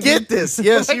this gonna movie? get this.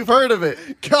 Yes, you've heard of it.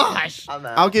 Gosh. I'm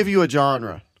out. I'll give you a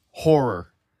genre: horror.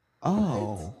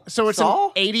 Oh, So it's Saw?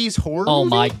 an 80s horror Oh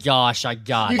movie? my gosh, I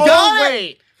got You it. got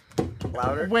wait.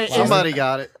 Louder. Wait, Somebody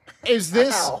got it. is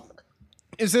this Ow.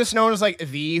 is this known as like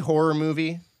the horror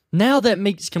movie? Now that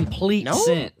makes complete No?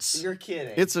 sense. You're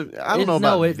kidding. It's a. I don't It- know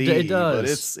no, about it- the, it but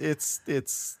does.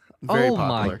 it's very Oh my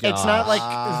popular. God. It's not like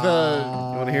the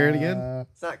You want to hear it again?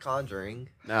 It's not Conjuring.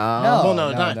 No. well,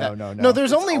 no, no, not no, that. no, no. No,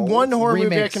 there's It's only old. one horror movie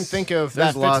I Remakes. can think of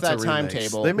There's that lots fits that of remakes.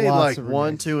 timetable. They made Lots like of 1,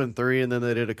 remakes. 2, and 3, and then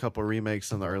they did a couple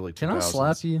remakes in the early 2000s. Can I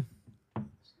slap you?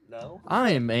 No.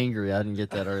 I am angry I didn't get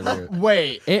that earlier.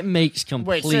 Wait, It makes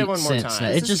complete say it one more sense time. now.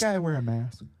 Does It Does just this guy wear a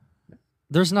mask?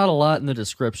 there's not a lot in the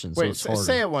description, so wait. it's harder.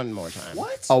 Say it one more time.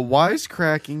 What? A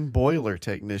wisecracking boiler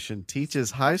technician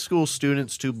teaches high school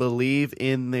students to believe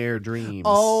in their dreams.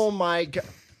 Oh my god.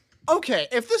 Okay,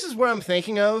 if this is what I'm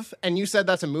thinking of, and you said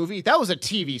that's a movie, that was a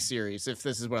TV series. If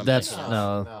this is what I'm That's thinking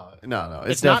of. no. no,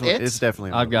 It's not definitely it? it's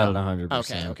definitely. I've got it it. 100%.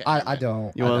 Okay, okay. I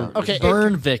don't. You I want? don't. Okay,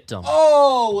 Burn victim.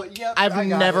 Oh, yeah. I've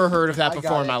never heard of that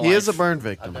before in my life. He is a burn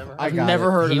victim. I've got never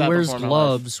it. heard of He that wears before in my life.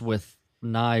 gloves with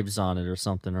knives on it or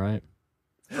something, right?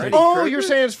 Oh, Krueger? you're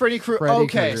saying it's Freddy Krueger. Freddy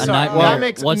Okay, Krueger. sorry. Nightmare. That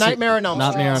makes what's it- Nightmare on Elm Street.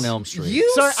 Nightmare on Elm Street.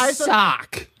 You Sorry, I thought-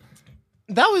 suck.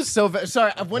 That was so.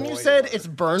 Sorry, when you said it's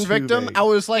burn Too victim, vague. I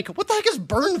was like, "What the heck is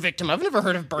burn victim?" I've never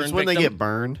heard of burn It's victim. when they get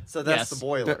burned. So that's Yes. the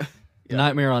boiler.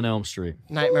 Nightmare on Elm Street.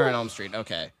 Nightmare on Elm Street.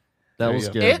 Okay, That There was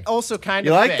you good. go. it also kind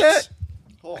You of like fits.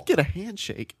 that? I get a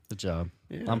handshake. Good job.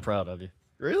 Yeah. I'm proud of you.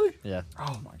 Really? Yeah. Oh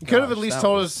my god. You could have at least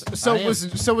told us. So I am.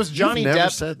 was Johnny never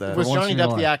Depp? said that. Was For once Johnny in your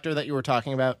Depp the life. actor that you were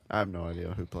talking about? I have no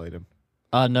idea who played him.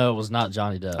 No, it was not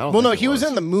Johnny Depp. I don't Well, no, think he it was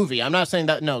in the movie. I'm not saying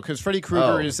that. No, because Freddy Krueger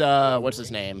Oh. is what's his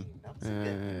name?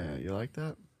 You like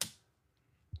that?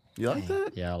 You like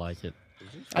that? Yeah, I like it.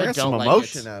 I got some don't like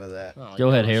emotion it. out of that. Oh, Go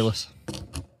ahead, gosh. Hairless.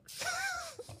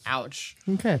 Ouch.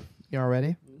 Okay. Y'all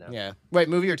ready? Yeah. Wait,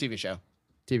 movie or TV show?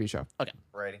 TV show.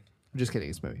 Rating. I'm just kidding.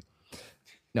 It's a movie.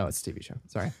 No, it's a TV show.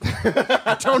 Sorry.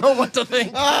 I don't know what to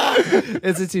think.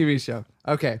 It's a TV show.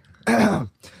 Okay.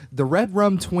 The Red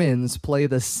Rum Twins play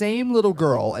the same little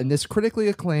girl in this critically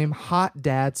acclaimed Hot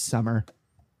Dad Summer.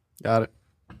 Got it.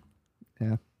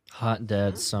 Yeah. Hot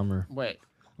Dad Summer.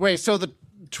 Wait. So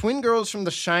twin girls from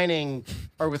The Shining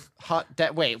are with hot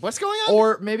dad. Wait, what's going on?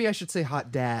 Or maybe I should say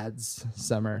hot dads,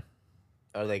 Summer.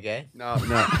 Are they gay? No.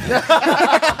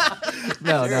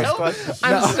 No. Next question.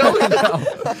 I'm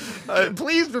so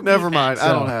please repeat Never that. mind.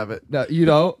 I don't have it. No, you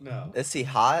don't? No. Is he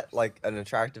hot? Like an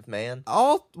attractive man?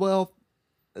 Well,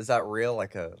 Is that real?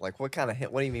 Like what kind of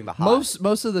hit? What do you mean by hot?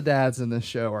 most of the dads in this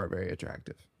show are very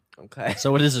attractive. Okay.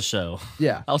 So it is a show.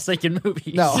 Yeah. I was thinking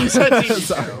movies. No.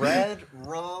 Sorry. Red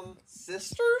Rum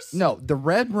Sisters? No, the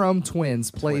Red Rum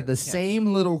twins play the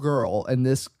same little girl in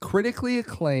this critically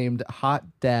acclaimed Hot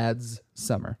Dads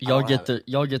Summer. Y'all get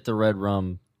the red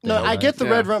rum. No, thing, I right? get the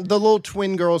red rum. The little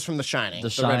twin girls from The Shining.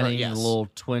 The Red Rum, Shining, yes. the little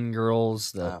twin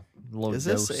girls, the little Is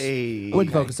this ghosts. I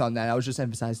wouldn't focus on that. I was just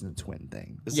emphasizing the twin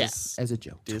thing Is Yes. as a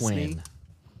joke. this twin? Disney?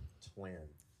 Twin.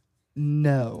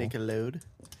 No. Nickelode?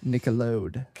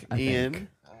 Nickelode. Ian?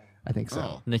 I think so.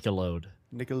 Oh. Nickelode.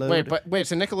 Nickelode? Wait,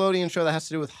 it's a Nickelodeon show that has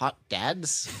to do with hot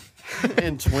dads?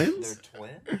 And twins? They're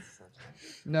twins?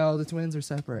 No, the twins are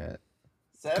separate.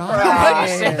 Separate.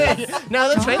 Guys.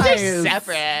 No, the twins Guys. are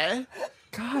separate.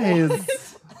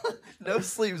 Guys. No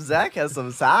Sleep Zach has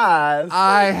some size.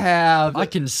 I have. I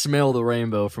can smell the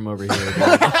rainbow from over here.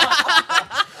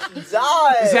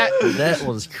 Die. That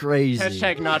was crazy.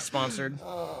 Hashtag not sponsored.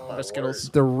 By Skittles.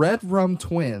 The Red Rum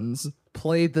twins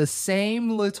play the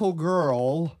same little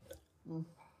girl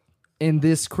in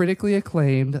this critically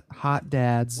acclaimed Hot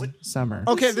Dads Summer.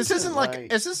 Okay, this isn't like.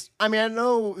 right. Is this? I mean, I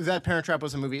know that Parent Trap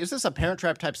was a movie. Is this a Parent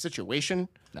Trap type situation?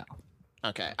 No.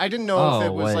 Okay, I didn't know if Oh,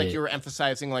 it was like wait. you were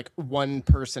emphasizing like one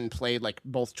person played like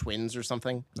both twins or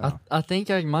something. I think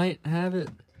I might have it.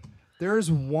 There's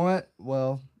one.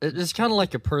 Well, It's kind of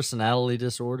like a personality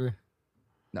disorder.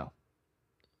 no.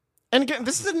 And again,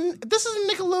 this is a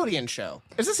Nickelodeon show.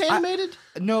 Is this animated?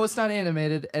 No, it's not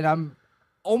animated, and I'm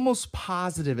almost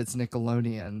positive it's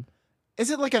Nickelodeon. Is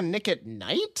it like a Nick at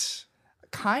Night?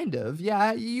 Kind of.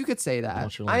 Yeah, you could say that.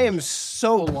 What's your I am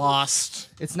so lost.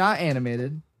 It's not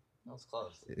animated. That was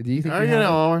close. Do you think Are you you have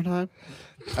know it? one more time?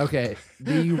 Okay.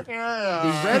 The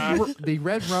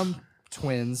Red Rum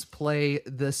twins play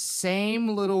the same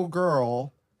little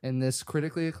girl in this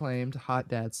critically acclaimed Hot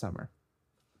Dad Summer.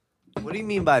 What do you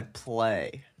mean by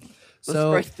play? Let's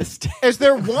So break this down. Is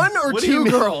there one or What do you two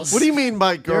mean- girls? What do you mean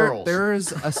by girls?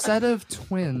 there's a set of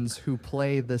twins who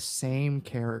play the same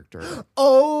character.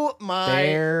 Oh my!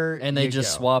 There And they you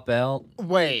just go. swap out.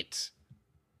 Wait,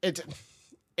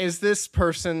 is this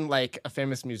person like a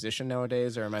famous musician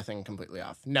nowadays, or am I thinking completely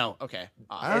off? No. Okay.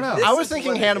 I don't know. This I was is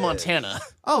thinking what it Hannah is. Montana.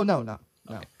 Oh no.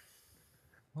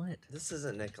 What? This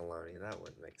isn't Nickelodeon. That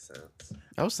wouldn't make sense.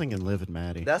 I was thinking Liv and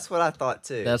Maddie. That's what I thought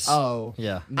too. That's Oh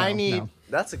yeah. no, I need. no.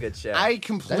 That's a good show. I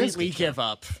completely give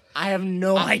up. I have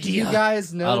no idea. You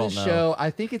guys I know don't the know. show.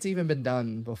 I think it's even been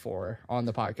done before on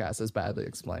the podcast as badly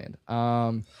explained.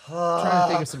 Trying to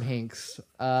think of some hinks.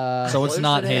 So it's Close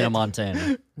not it Hannah in.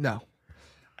 Montana. No.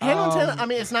 Hannah Montana. I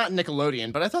mean, it's not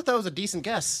Nickelodeon, but I thought that was a decent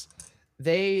guess.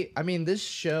 This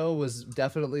show was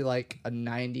definitely like a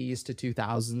 90s to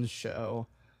 2000s show.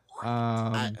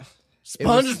 It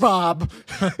was- SpongeBob.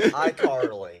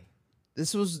 iCarly.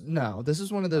 This was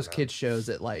one of those kids shows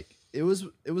that like it was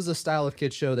a style of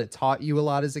kid show that taught you a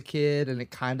lot as a kid, and it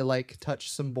kind of like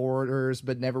touched some borders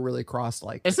but never really crossed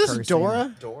like Is the this cursing.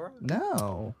 Dora? Dora?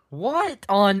 No. What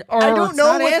on earth? I don't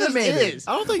know not what animated. this is.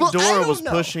 I don't think Well, I Dora don't was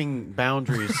know. pushing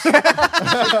boundaries. Well,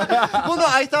 no,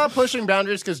 I thought pushing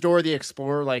boundaries because Dora the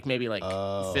Explorer, like maybe like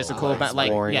physical, like like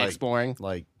exploring, yeah, like- exploring,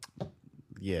 like,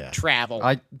 yeah. travel.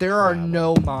 There are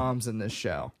no moms in this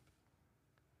show.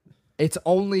 It's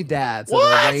only dads that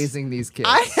What? are raising these kids.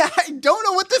 I don't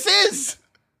know what this is.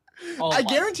 Oh I my-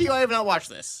 guarantee you, I have not watched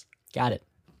this. Got it.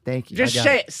 Thank you. Just I got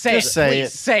say it. it. Say Just it. say Please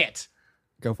it. say it.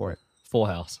 Go for it. Full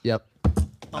House. Yep.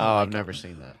 Oh, I've never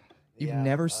seen that. You've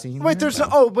never seen Wait,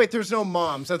 that? there's no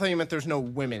moms. I thought you meant there's no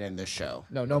women in this show.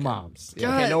 No moms.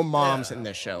 Yeah. Okay, no moms in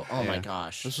this show. Oh my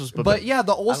gosh. This was But yeah,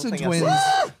 the Olsen think I've twins.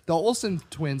 seen The Olsen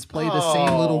twins play the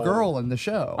same little girl in the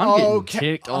show. I'm getting Okay.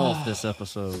 ticked off this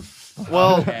episode.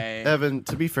 well, Okay. Evan.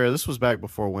 To be fair, this was back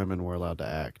before women were allowed to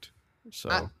act.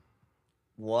 So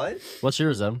What? What's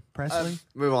yours, Evan? Presley.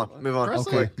 Move on. Move on.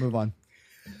 Presley? Okay, move on.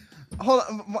 Hold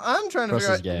on. I'm trying to Russ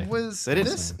figure out. is gay. Was That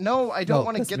is this? me. No, I don't No,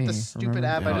 want to that's get me. the stupid Remember?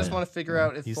 app. I Yeah. just want to figure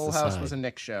out if He's Full the House side. was a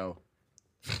Nick show.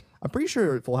 I'm pretty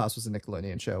sure Full House was a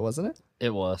Nickelodeon show, wasn't it? It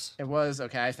was. It was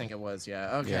okay. I think it was.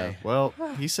 Yeah. Okay. yeah. Well,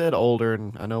 he said older,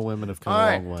 and I know women have come All a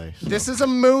right. long way. so. This is a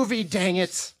movie. Dang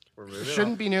it. We're moving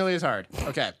Shouldn't be nearly as hard.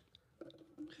 Okay.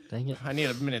 Dang it. I need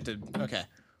a minute to. Okay.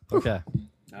 Okay.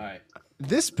 All right.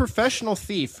 This professional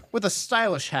thief with a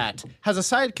stylish hat has a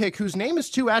sidekick whose name is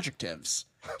two adjectives.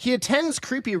 He attends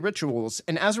creepy rituals,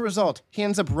 and as a result, he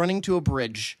ends up running to a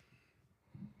bridge.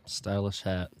 Stylish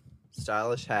hat.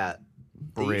 Stylish hat.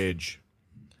 Bridge.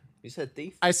 You said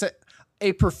thief? I said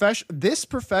this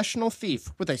professional thief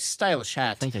with a stylish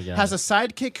hat think I got has it. a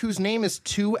sidekick whose name is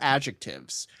 2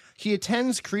 adjectives. He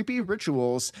attends creepy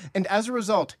rituals, and as a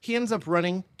result, he ends up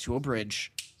running to a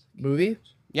bridge. Movie?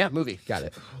 Yeah, movie. Got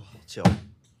it. Chill.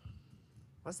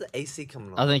 Why's the AC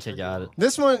coming on? I think I got it.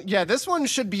 This one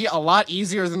should be a lot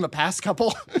easier than the past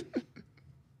couple.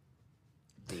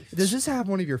 Does this have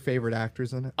one of your favorite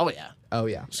actors in it? Oh yeah. Oh,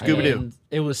 yeah. Scooby-Doo. And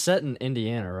it was set in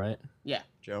Indiana, right? Yeah.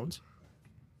 Jones.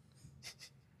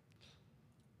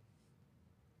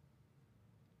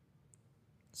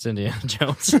 It's Indiana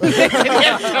Jones. Let's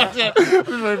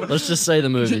just say the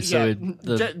movie. So Yeah.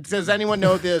 the Does anyone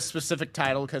know the specific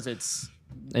title? Because it's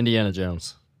Indiana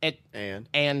Jones it And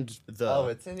and the Oh,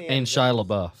 it's in the and Shia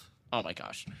LaBeouf, oh my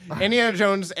gosh, Indiana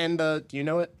Jones and do you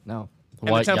know it? No. the And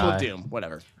white the Temple guy. of Doom,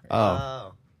 whatever.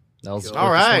 Oh. That was the All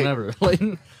quickest right. one ever.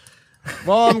 Really.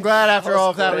 Well, I'm glad after all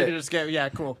of that we quick. could just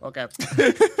get cool. Okay.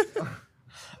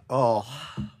 Oh.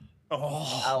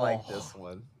 I like this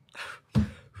one. Woo,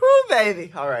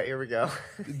 baby. All right, here we go.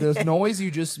 The noise you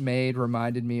just made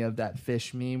reminded me of that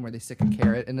fish meme where they stick a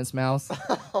carrot in its mouth.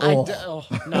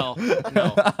 No,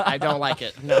 I don't like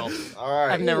it. No, All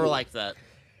right. I've never liked that.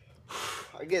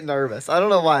 I get nervous. I don't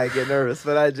know why I get nervous,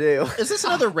 but I do. Is this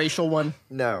another racial one?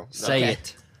 No. Say Okay.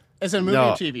 it. Is it a movie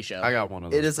No, or TV show? I got one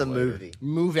of those. It is a for later. movie.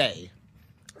 Movie.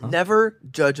 Never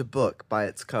judge a book by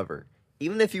its cover,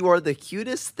 even if you are the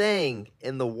cutest thing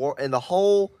in the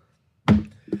whole.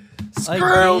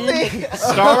 Screw me.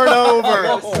 Start over.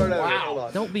 Hold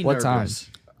on. Don't be What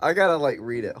nervous. I gotta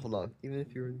read it. Hold on. Even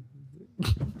if you're.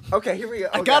 Okay, here we go.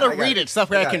 I Okay, gotta got read it so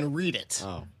that I got can it. read it.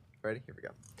 Oh. Ready? Here we go.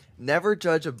 Never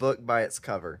judge a book by its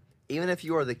cover. Even if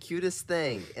you are the cutest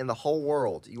thing in the whole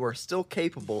world, you are still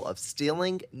capable of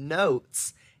stealing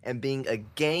notes and being a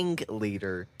gang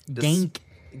leader.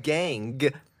 Gang.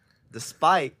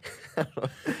 Despite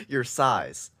your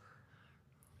size.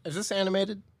 Is this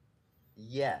animated?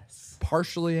 Yes.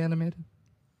 Partially animated?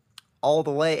 All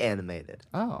the way animated.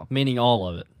 Oh. Meaning all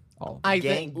of it. Oh. I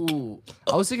Gang. think. Ooh.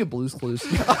 I was thinking Blue's Clues.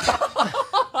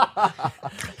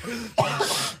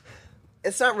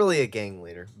 It's not really a gang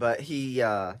leader, but he's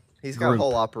got a Group.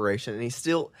 whole operation and he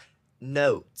steals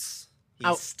notes. He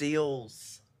Ow.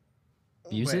 steals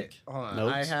Music. Wait, hold on.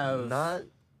 Notes? I have. not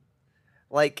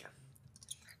like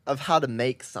of how to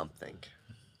make something.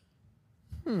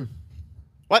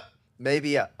 What?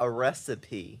 Maybe a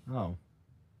recipe. Oh.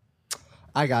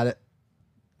 I got it.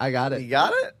 You got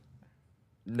it?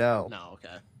 No. No,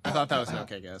 okay. I thought that was an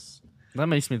okay guess. That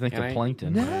makes me think Can of I-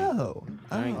 Plankton. No.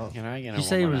 Oh. Can I get Did you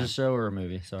say it was a show or a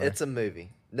movie? Sorry. It's a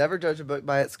movie. Never judge a book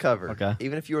by its cover. Okay.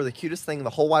 Even if you are the cutest thing in the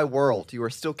whole wide world, you are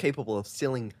still capable of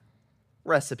stealing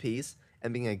recipes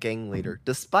and being a gang leader,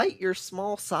 despite your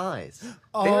small size.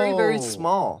 Very, very Oh.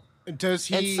 small. Does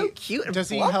he? And so cute and Does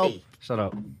he fluffy. help? Shut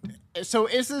up. So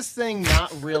is this thing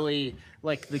not really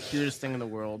like the cutest thing in the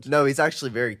world? No, he's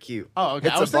actually very cute. Oh, okay.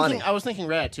 It's I was a bunny. thinking. I was thinking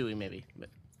Ratatouille maybe. But-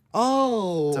 It's a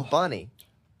Oh. bunny.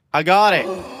 I got it.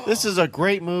 This is a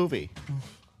great movie.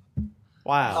 I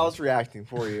Wow. was reacting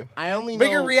for you. I only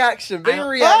Bigger know. reaction. Bigger I-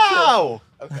 reaction. Oh!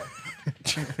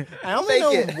 I only Fake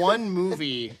know it. one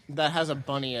movie that has a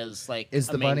bunny as like Is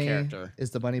a the main bunny character.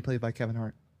 is the bunny played by Kevin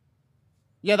Hart?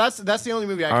 Yeah, that's the only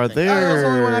movie I can Are think there that's the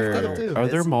only one I can think of, too. are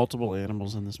there It's- multiple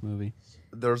animals in this movie?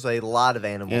 There's a lot of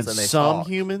animals And and they some talk.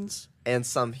 humans? And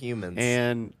some humans.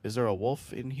 And is there a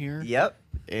wolf in here? Yep,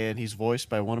 And he's voiced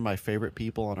by one of my favorite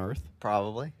people on earth.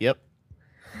 probably. Yep.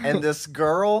 And this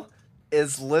girl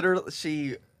is literally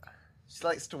she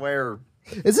likes to wear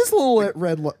Is this Little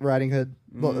Red Riding Hood?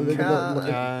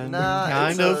 Kind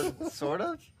of. Sort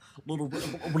of.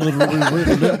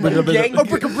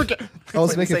 I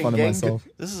was making Saying fun of gang. myself.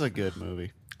 This is a good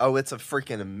movie. Oh, it's a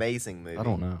freaking amazing movie. I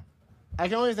don't know. I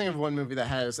can only think of one movie that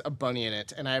has a bunny in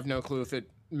it, and I have no clue if it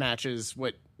matches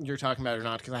what you're talking about or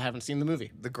not because I haven't seen the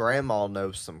movie. The grandma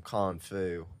knows some kung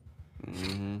fu.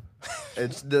 Mm-hmm.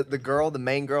 It's the girl, the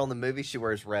main girl in the movie. She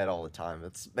wears red all the time.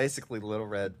 It's basically Little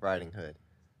Red Riding Hood.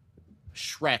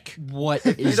 Shrek. What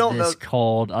is don't this know-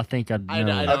 called? I think I know. I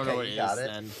don't Okay, know what you it got is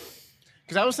it. then.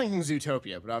 Because I was thinking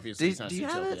Zootopia, but obviously Do, it's not do you Zootopia.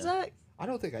 have it, Zach? I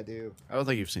don't think I do. I don't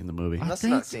think you've seen the movie. You must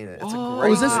think- have not seen it. It's a Oh, great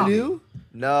Oh, is this movie. new?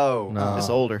 No. No. It's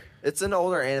older. It's an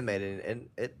older animated, and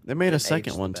it. They made a didn't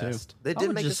second age one, the too. best. They I did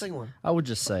would make a just- second one. I would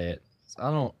just say it.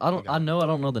 I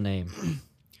don't know the name.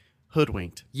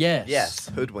 Hoodwinked. Yes. Yes,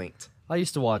 Hoodwinked. I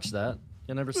used to watch that.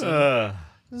 You never seen it?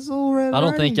 This is Little Red I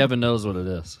don't think Riding- Evan knows what it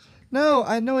is. No,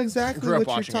 I know exactly Grew up what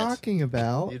you're watching it. talking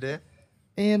about, You did?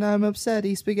 and I'm upset.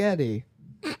 Eat spaghetti.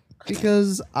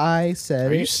 Because I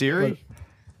said Are it. you Siri?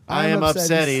 but I am I'm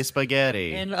upsetty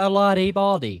spaghetti. And a lottie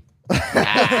baldy.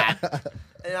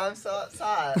 And I'm so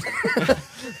outside.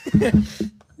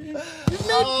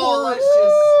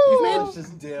 Let's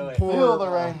just do it. Feel the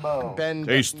rainbow. Ben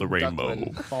Taste the rainbow.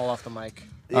 Duckman fall off the mic.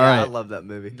 Yeah, All right. I love that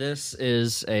movie. This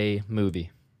is a movie.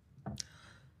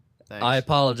 Thanks. I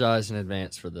apologize in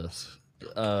advance for this.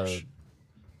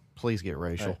 Please get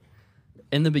racial.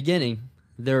 In the beginning,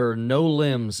 there are no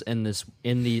limbs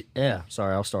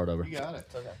sorry, I'll start over. Got it.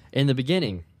 Okay. In the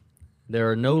beginning, there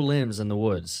are no limbs in the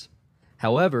woods.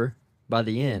 However, by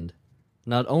the end,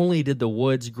 not only did the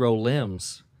woods grow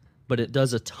limbs, but it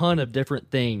does a ton of different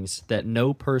things that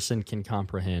no person can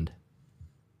comprehend.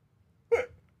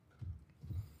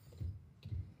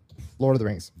 Lord of the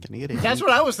Rings. Can you get it? That's what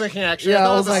I was thinking, actually. Yeah, I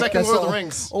thought I it was was the like, second that's Lord of the the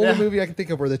Rings. only Yeah. movie I can think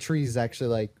of where the trees actually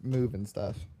like move and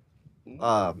stuff.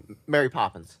 Mary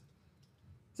Poppins.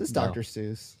 Is this No. Dr.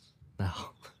 Seuss? No.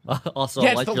 Also, Yeah,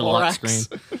 I it's like the your lock Lorax.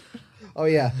 screen. Oh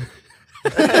yeah.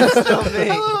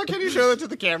 Hello, can you show it to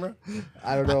the camera?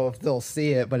 I don't know if they'll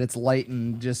see it, but it's light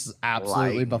and just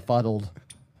absolutely Light. befuddled.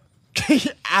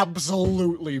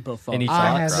 Absolutely befuddled. Any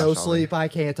I thoughts? have no sleep. I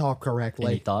can't talk correctly.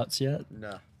 Any thoughts yet?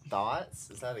 No. Thoughts?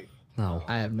 Is that a... No.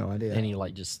 I have no idea. Any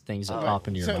like just things that pop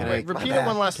into your So, mind? wait, repeat it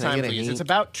one last Can I time, get a please. hint? It's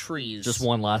about trees. Just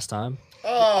one last time.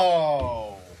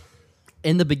 Oh.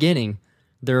 In the beginning,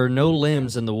 there are no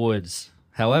limbs in the woods.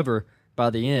 However, by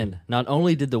the end, not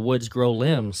only did the woods grow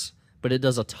limbs, but it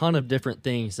does a ton of different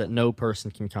things that no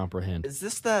person can comprehend. Is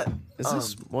this that... Is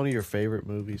this one of your favorite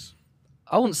movies?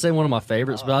 I wouldn't say one of my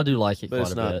favorites, but I do like it But quite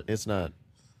it's a not. bit. It's not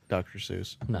Dr.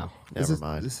 Seuss. No, Never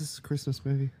mind. This is a Christmas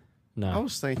movie. no. I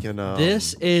was thinking.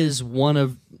 This is one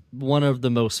of the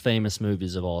most famous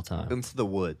movies of all time. Into the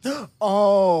Woods.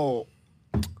 Oh.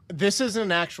 This isn't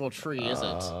an actual tree, is it?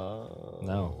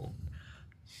 No.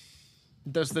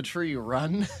 Does the tree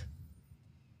run?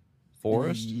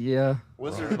 Forest. Yeah.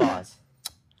 Wizard of Oz.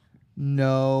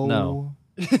 No. No.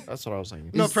 That's what I was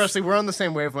thinking. No, Presley, we're on the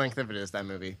same wavelength if it is that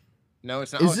movie. No,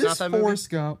 it's not. Is it's this not that movie. Forrest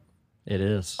Gump? It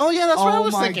is. Oh yeah, that's what I Oh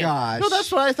was my thinking. gosh. No,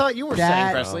 that's what I thought you were saying,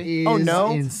 That Presley. is Oh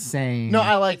no, insane. no,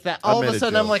 I like that. All of made a a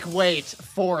sudden, I'm joke. like, wait,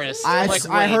 Forrest. I, I'm like,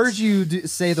 I wait. heard you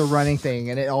say the running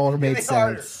thing, and it all made me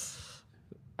harder. sense.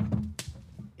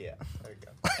 Yeah. There you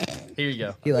go. Here you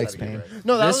go. He likes pain.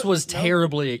 No, that This was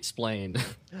terribly explained.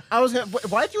 I was.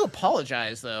 Why did you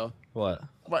apologize though? What?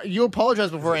 Why, you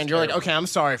apologized before, and you're like, okay, I'm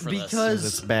sorry for this. Because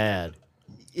It's bad.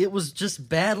 it was just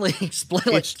badly explained.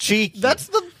 Like, It's cheeky. That's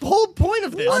the whole point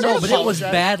of this. I know, Don't but it was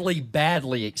apologize.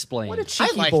 badly explained. What a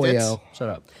cheeky liked boyo. Shut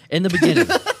up. In the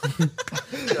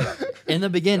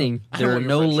beginning, there are want your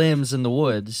no friendship. limbs in the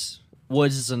woods.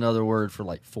 Woods is another word for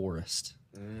like forest.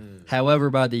 However,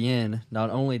 by the end, not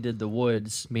only did the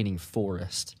woods, meaning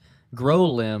forest, grow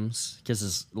limbs because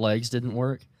his legs didn't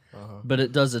work, but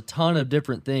it does a ton of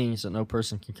different things that no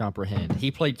person can comprehend. He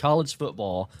played college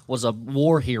football, was a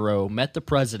war hero, met the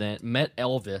president, met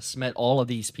Elvis, met all of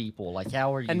these people. Like,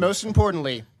 how are you? And most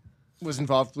importantly, was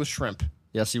involved with shrimp.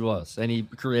 Yes, he was, and he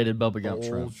created Bubba Gump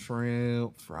shrimp. Old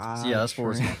shrimp, fried. Yeah, that's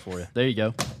Forrest Gump for you. There you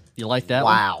go. You like that?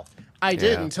 Wow. I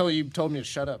did Yeah. until you told me to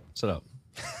shut up. Shut up.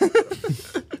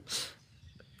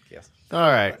 Yes. All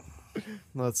right.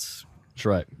 Let's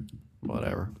Shrek.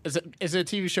 whatever. Is it a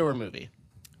TV show or movie?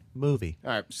 Movie.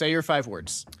 All right, say your 5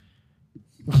 words.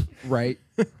 Right,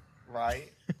 Right.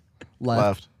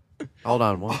 left. Hold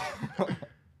on. One.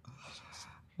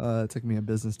 It took me a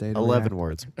business day to 11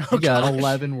 words. You got it.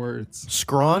 11 words.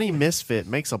 Scrawny misfit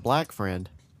makes a black friend,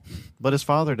 but his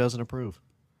father doesn't approve.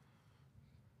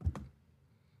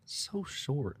 So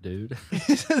short, dude.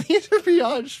 These are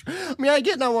beyond. I mean, I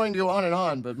get not wanting to go on and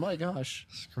on, but my gosh.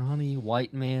 Scrawny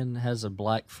white man has a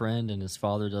black friend and his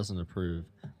father doesn't approve.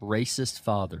 Racist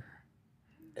father.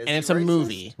 Is And he it's a racist?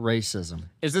 movie. Racism.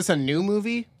 Is this a new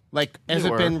movie? Like, has it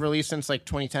Newer. been released since like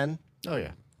 2010? Oh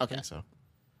yeah. I Okay. think so.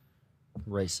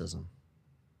 Racism.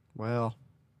 Well.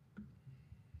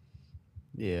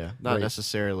 Yeah, not Right.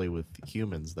 necessarily with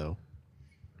humans though.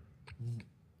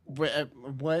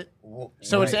 What?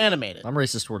 So it's animated. I'm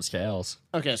racist towards cows.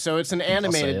 Okay, so it's an say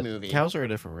animated it. movie. Cows are a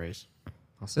different race.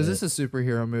 I'll say Is this it. a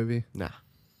superhero movie? Nah.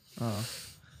 Oh.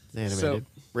 It's animated.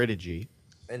 Rated G.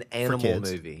 An animal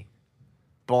kids. movie.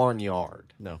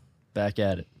 Barnyard. No. Back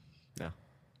at it? No.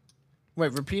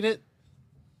 Wait, repeat it.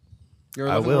 Your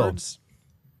I 11 will. words.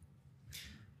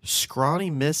 Scrawny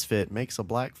misfit makes a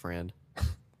black friend,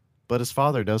 but his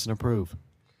father doesn't approve.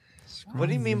 What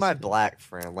do you mean by black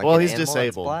friend? Like Well, an he's animal that's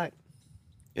disabled. Black?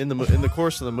 In the in the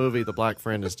course of the movie, the black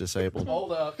friend is disabled.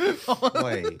 Hold up.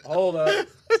 Wait. Hold up.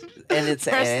 And it's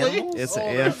an Presley? animal? It's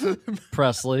an if.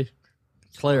 Presley,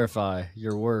 clarify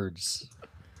your words.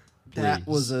 That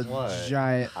was a What?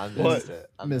 giant I missed What? it.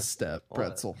 misstep,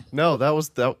 pretzel. No,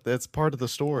 that's part of the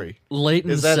story.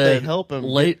 Leighton Is that said, they help him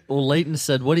Leighton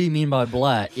said, "What do you mean by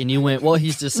black?" And you went, "Well,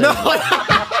 he's just saying." Pick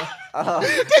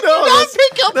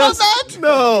up on that.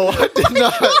 No, I did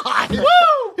not.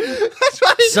 That's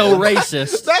why. So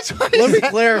racist. That's why. Let me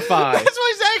Zach- clarify. That's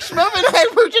why Zach Schmupp and I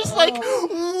were just like,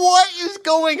 "What is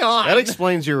going on?" That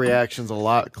explains your reactions a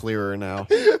lot clearer now.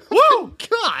 Woo!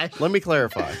 God. Let me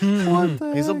clarify.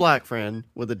 He's a black friend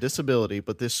with a disability,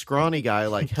 but this scrawny guy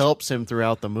like helps him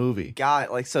throughout the movie. Guy,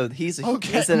 like, so he's a,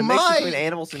 Okay, is it a mix my between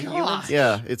animals and humans?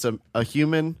 Yeah, it's a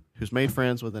human who's made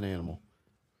friends with an animal.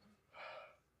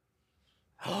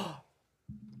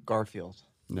 Garfield.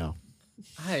 No,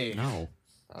 Hey. no.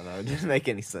 I don't know. It didn't make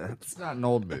any sense. It's not an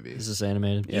old movie. Is this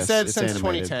animated? He said it's since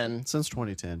animated. 2010. Since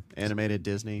 2010, animated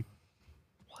Disney.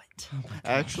 What?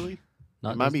 Actually,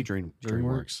 Not it might Disney? be DreamWorks.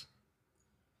 DreamWorks.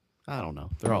 I don't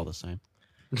know. They're all the same.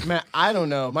 Man, I don't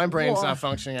know. My brain's not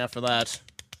functioning after that.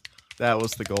 That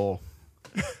was the goal.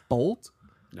 Bolt?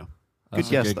 No. That's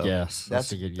Good a guess, good though. guess.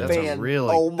 That's a good guess. That's a really-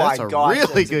 Oh my that's a gosh,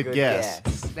 really that's a good guess.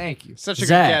 Thank you. Such a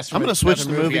Zach, good guess. For I'm gonna switch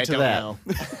another the movie I to don't that. know.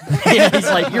 Yeah, he's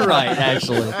like, you're right.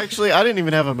 Actually, Actually, I didn't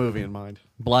even have a movie in mind.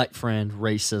 black friend,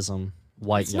 racism,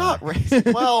 white It's guy. not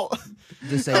racist. Well,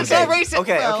 Disabled. Okay, racist.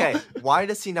 Okay, well. okay. Why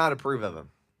does he not approve of him?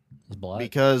 He's black.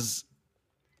 because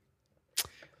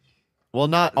well,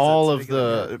 not Is that all of speaking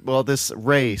of the well, this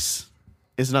race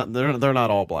is not. They're not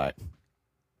all black.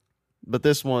 But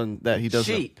this one that he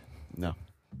doesn't. Sheep. No.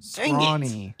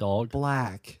 Scrawny. Dog.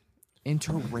 Black.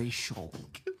 Interracial.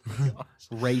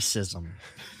 Racism.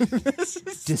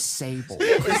 Disabled.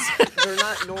 They're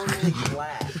not normally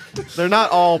black. They're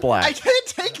not all I black. can't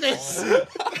take this.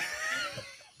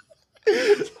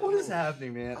 What is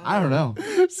happening, man? I don't know.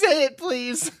 Say it,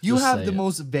 please. You Just have say the it.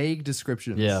 most vague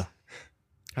descriptions. Yeah.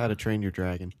 How to Train Your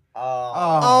Dragon.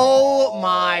 Oh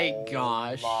my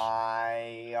gosh.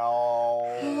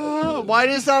 Why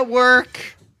does that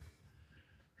work?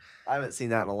 I haven't seen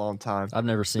that in a long time. I've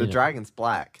never seen The it. dragon's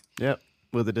black. Yep.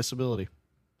 With a disability.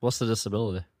 What's the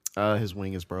disability? His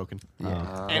wing is broken.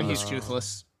 Yeah. And he's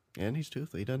toothless. And he's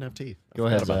toothless. He doesn't have teeth. I Go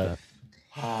ahead, forgot about Zach.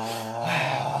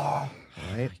 All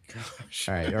right.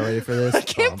 All right. Y'all ready for this? I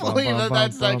can't believe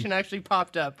that section actually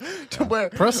popped up to where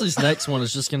Presley's next one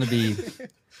is just going to be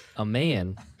a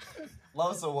man.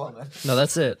 Loves a woman. No,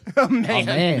 that's it. a A man.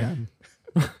 man.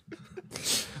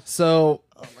 So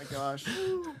Oh my gosh.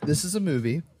 this is a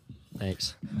movie.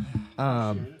 Thanks.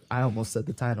 I almost said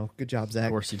the title. Good job, Of Zach.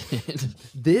 course you did.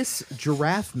 This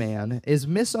giraffe man is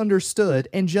misunderstood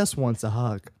and just wants a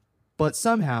hug. But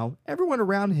somehow, everyone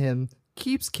around him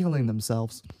keeps killing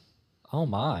themselves. Oh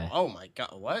my. Oh my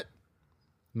god. What?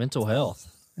 Mental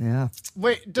health. Yeah.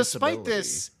 Wait, despite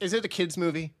this, is it a kids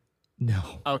movie? No.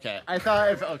 Okay. I thought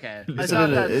if I Is thought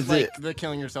it a- that is like it- the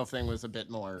killing yourself thing was a bit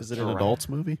more. Is it an adults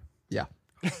movie? Yeah.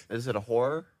 Is it a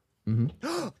horror?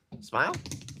 Mm-hmm. Smile?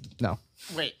 No.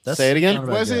 Wait. That's Say it again? not a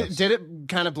bad Was it guess. did it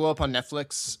kind of blow up on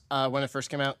Netflix when it first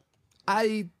came out?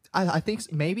 I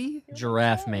think maybe.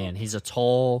 Giraffe man. He's a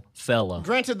tall fella.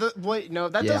 Granted, no,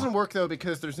 that Yeah. doesn't work though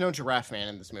because there's no giraffe man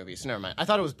in this movie. So never mind. I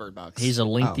thought it was Bird Box. He's a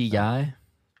lengthy guy.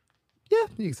 Yeah,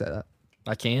 you can say that.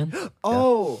 I can.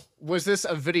 Oh, was this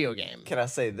a video game? Can I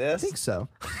say I this? think so.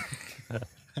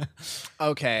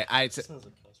 Okay,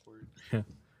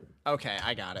 okay,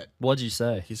 I got it. What'd you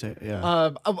say? He said,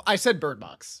 yeah. I said Bird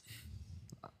Box.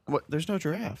 What? There's no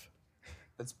giraffe.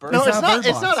 It's bird. No, It's it's not not. Bird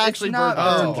It's not Box. actually It's Bird not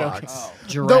Box. Bird I'm joking. Box.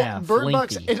 Giraffe. Though Bird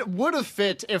Box, lengthy. it would have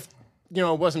fit if it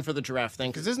wasn't for the giraffe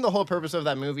thing. Because isn't the whole purpose of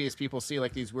that movie is people see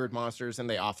like these weird monsters and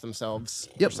they off themselves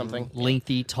or Yep. something?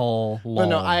 Lengthy, tall, long.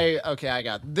 No, I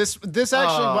got this. This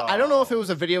actually, I don't know if it was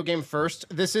a video game first.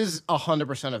 This is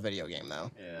 100% a video game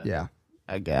though. Yeah.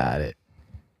 I got it.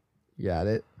 You got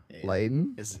it.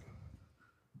 Layden. Is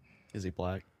he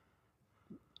black?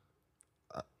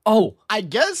 Oh, I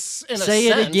guess in say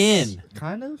a it sense, again.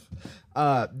 Kind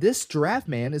of. This giraffe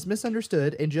man is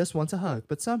misunderstood and just wants a hug,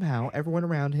 but somehow everyone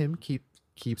around him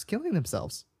keeps killing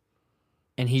themselves.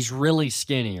 And he's really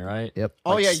skinny, right? Yep.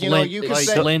 Oh yeah, you know you could like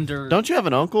say slender. Don't you have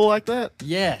an uncle like that?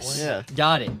 Yes. Yeah.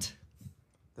 Got it.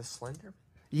 The Slender?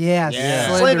 Yeah.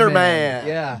 Yeah. Slender Man.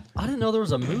 Yeah. I didn't know there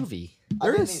was a movie.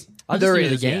 There is. I just There knew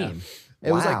the is, yeah. game.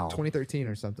 It was Wow. like 2013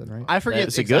 or something, right? I forget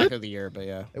Is it exactly good? the year, but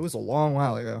yeah. It was a long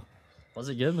while ago. Was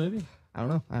it a good movie? I don't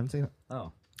know. I haven't seen it.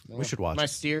 Oh. We should watch My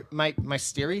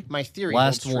it. my theory.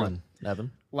 Last holds true. one,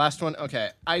 Evan. Last one. Okay,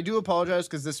 I do apologize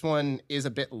because this one is a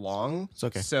bit long. It's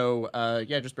okay. So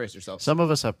yeah, just brace yourself. Some of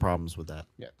us have problems with that.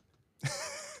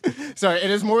 Sorry, it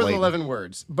is more than Wait. 11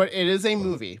 words, but it is a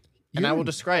movie, and I will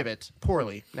describe it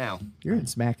poorly now. You're in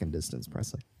smacking distance,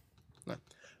 Presley.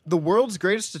 The world's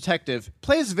greatest detective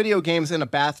plays video games in a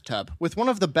bathtub with one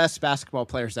of the best basketball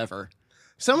players ever.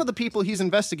 Some of the people he's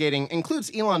investigating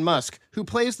includes Elon Musk, who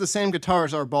plays the same guitar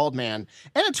as our bald man,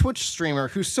 and a Twitch streamer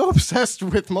who's so obsessed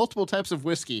with multiple types of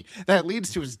whiskey that it leads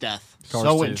to his death. Cars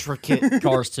So 2. intricate.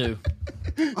 Cars 2.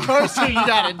 Cars 2, you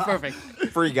got it. Perfect.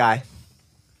 Free guy.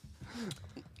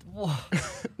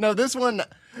 No, this one...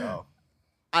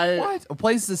 What?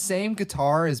 Plays the same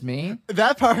guitar as me?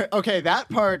 That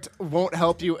part won't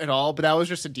help you at all, but that was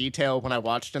just a detail when I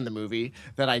watched in the movie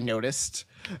that I noticed,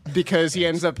 because he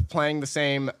ends up playing the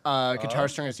same guitar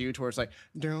string as you, towards like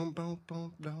no,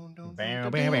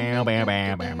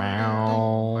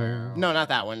 not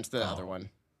that one, it's the other one.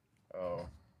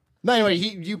 No, anyway,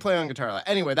 you play on guitar a lot.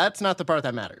 Anyway, that's not the part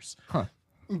that matters.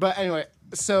 But anyway,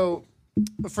 so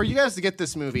for you guys to get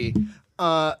this movie,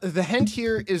 the hint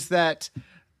here is that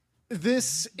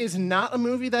this is not a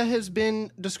movie that has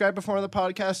been described before on the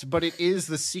podcast, but it is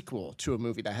the sequel to a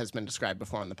movie that has been described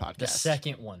before on the podcast. The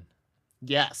second one.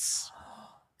 Yes.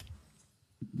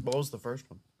 What was the first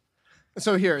one?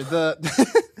 So here, the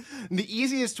the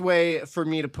easiest way for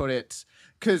me to put it,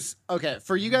 because, okay,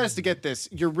 for you guys to get this,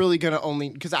 you're really going to only,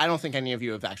 because I don't think any of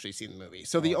you have actually seen the movie.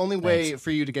 So the only way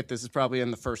for you to get this is probably in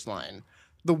the first line.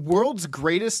 The world's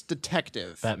greatest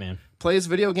detective Batman. plays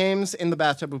video games in the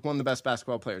bathtub with one of the best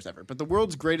basketball players ever. But the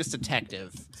world's greatest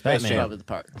detective is Batman. probably the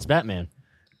part. It's Batman.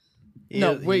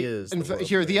 No, He wait. is And the world's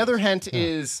here, the greatest. other hint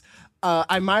is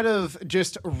I might have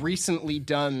just recently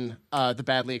done the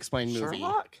Badly Explained movie.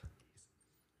 Sherlock?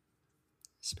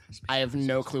 I have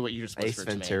no clue what you just Ace whispered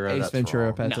to me. Ventura. Ace that's Ventura,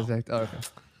 wrong. Pet No. Detective. Oh, okay.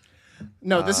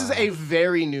 No, this is a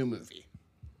very new movie,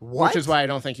 What? which is why I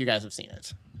don't think you guys have seen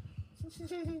it.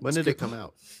 When did it come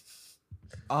out?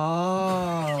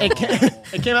 Oh.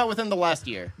 It came out within the last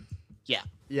year. Yeah.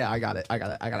 Yeah, I got it.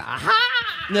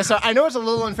 Aha! Yeah, so I know it's a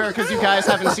little unfair because you guys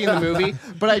haven't seen the movie,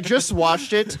 but I just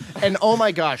watched it, and oh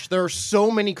my gosh, there are so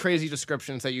many crazy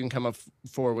descriptions that you can come up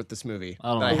for with this movie. I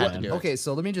don't that I know, had to man. do. it. Okay,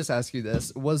 so let me just ask you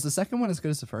this. Was the second one as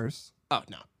good as the first? Oh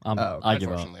no. I give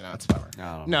up. Unfortunately not. I don't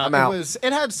know. No, I'm out.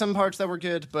 it had some parts that were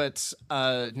good, but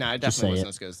no, it say definitely wasn't it.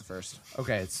 as good as the first.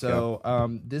 Okay,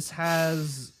 so this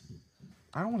has...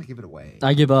 I don't want to give it away.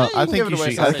 I give up. Hey, I can think give you it away,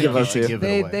 should. so I I think give you up should too. give it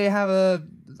They away. they have a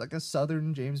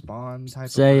southern James Bond type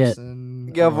Say of it.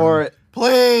 person. Go for it.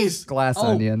 Please. Glass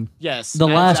Onion. Yes. The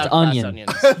Last Onion.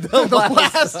 the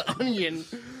last onion.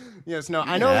 Yes, no,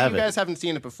 I know have you it. guys haven't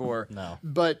seen it before. No.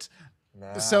 But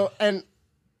so, and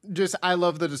just, I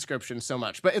love the description so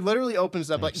much. But it literally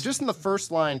opens up, like, just in the first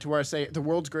line to where I say, the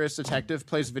world's greatest detective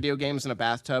plays video games in a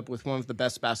bathtub with one of the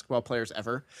best basketball players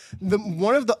ever.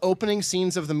 One of the opening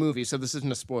scenes of the movie, so this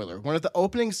isn't a spoiler, one of the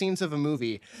opening scenes of a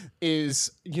movie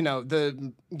is, you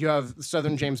have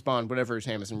Southern James Bond, whatever his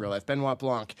name is in real life, Benoit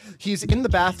Blanc. He's in the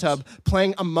bathtub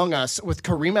playing Among Us with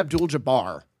Kareem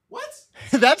Abdul-Jabbar. What?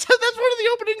 That's one of the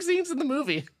opening scenes in the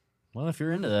movie. Well, if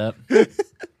you're into that.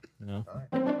 You know.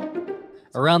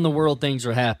 Around the world, things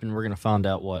are happening. We're going to find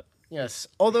out what. Yes.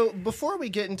 Although, before we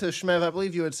get into Shmev, I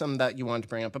believe you had some that you wanted to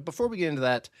bring up. But before we get into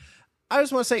that, I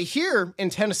just want to say here in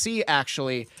Tennessee,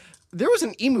 actually, there was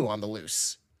an emu on the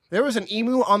loose. There was an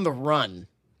emu on the run.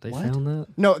 They found that?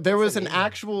 No, there was an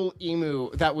actual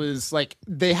emu that was like,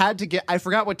 they had to get, I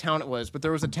forgot what town it was, but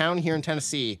there was a town here in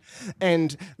Tennessee,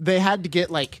 and they had to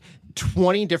get like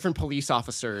 20 different police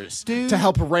officers to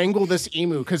help wrangle this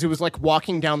emu because it was like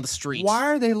walking down the street. Why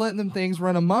are they letting them things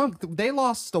run amok? They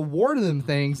lost a war to them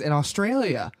things in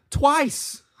Australia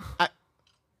twice.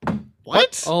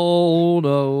 What? Oh,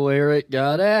 no, Eric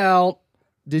got out.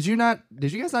 Did you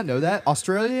guys not know that?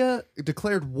 Australia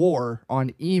declared war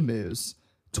on emus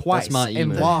twice my and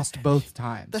emu. lost both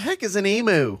times. The heck is an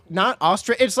emu? Not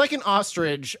ostrich. It's like an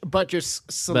ostrich, but just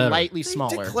slightly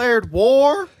smaller. Declared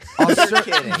war?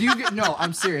 No,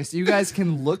 I'm serious. You guys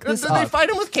can look this Did they up. fight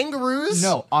him with kangaroos?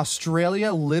 No,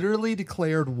 Australia literally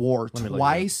declared war me look it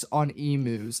twice on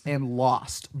emus and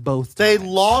lost both They times.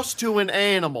 lost to an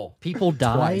animal. People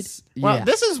died. Twice. Well, Yeah.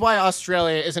 this is why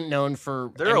Australia isn't known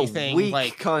for They're anything a weak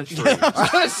like. country. I was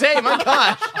gonna say, my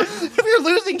gosh, if you're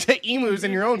losing to emus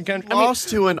in your own country, Lost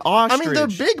to an I ostrich. mean, they're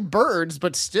big birds,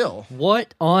 but still.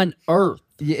 What on earth?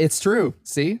 Yeah, it's true.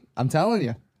 See, I'm telling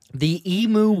you. The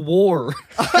Emu War,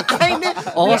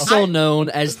 also known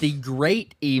as the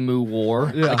Great Emu War,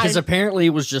 because apparently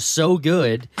it was just so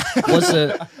good, was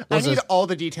I a need all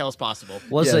the details possible.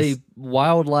 was Yes. a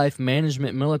wildlife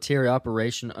management military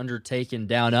operation undertaken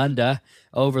down under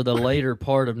over the later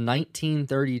part of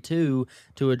 1932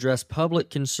 to address public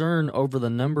concern over the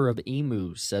number of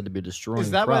emus said to be destroying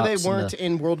Is that why they crops in weren't the-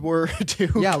 in World War II?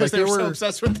 Yeah, like they they were so were-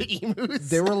 obsessed with the emus.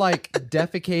 They were like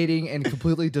defecating and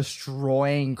completely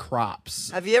destroying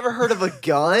crops. Have you ever heard of a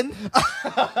gun?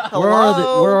 Where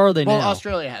are they well, now?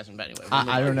 Australia hasn't, but anyway.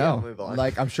 I don't Yeah, know. move on.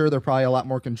 Like I'm sure they're probably a lot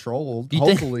more controlled. You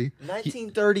think- Hopefully,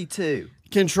 1932.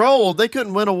 Controlled. They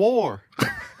couldn't win a war.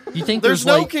 You think There's there's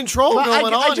no like control Well,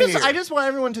 going on here. I just want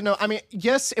everyone to know. I mean,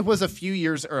 yes, it was a few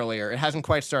years earlier. It hasn't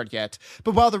quite started yet.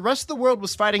 But while the rest of the world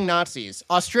was fighting Nazis,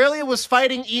 Australia was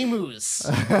fighting emus.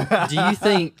 do you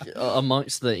think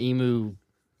amongst the emu,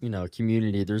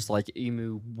 community, there's like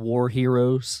emu war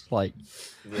heroes, like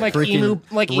like freaking emu,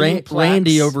 like emu plaques.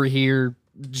 Randy over here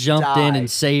jumped in Died.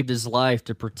 and saved his life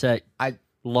to protect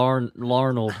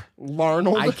Larnold.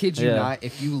 Larnold. I kid you Yeah. not.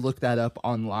 If you look that up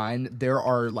online, there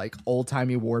are like old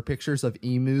timey war pictures of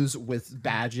emus with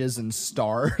badges and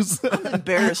stars. I'm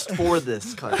embarrassed for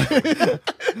this country.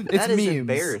 It's That is memes,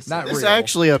 embarrassing. not This real.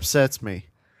 actually upsets me.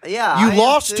 Yeah, You I am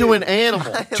lost too. to an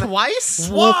animal. Twice?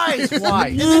 Twice. Why?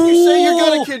 And then you say you're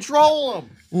going to control them.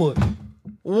 What?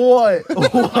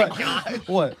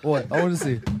 What? What? I want to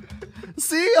see.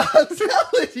 See, I'm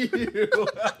telling you.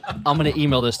 I'm gonna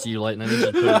email this to you, Leighton. I need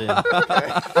you to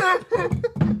put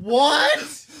it in.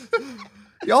 What?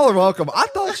 Y'all are welcome. I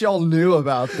thought y'all knew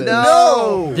about this.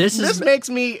 No. This This is. makes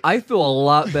me. I feel a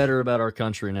lot better about our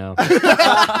country now.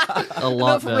 A No,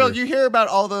 lot for better. real, you hear about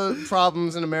all the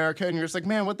problems in America, and you're just like,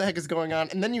 man, what the heck is going on?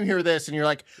 And then you hear this, and you're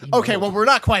like, okay, well, we're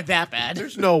not quite that bad.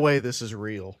 There's no way this is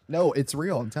real. No, it's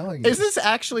real. I'm telling you. Is this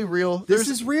actually real? This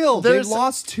is real. They there's-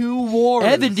 lost 2 wars.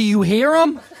 Evan, do you hear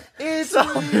him? So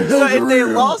if they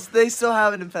lost, they still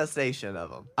have an infestation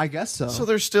of them. I guess so. So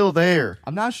they're still there,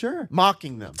 I'm not sure.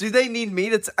 mocking them. Do they need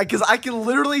me to? Because I can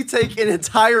literally take an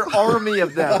entire army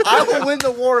of them. I will win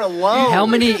the war alone. How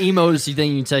many emos do you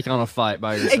think you can take on a fight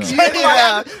by yourself?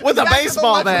 Yeah, with a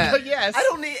baseball bat. But yes. I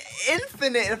don't need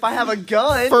infinite if I have a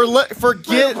gun.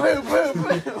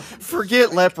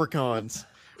 Forget leprechauns.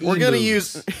 We're gonna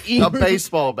use a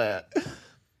baseball bat.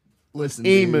 Listen,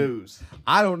 dude, Emus.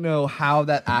 I don't know how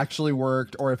that actually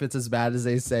worked or if it's as bad as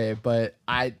they say, but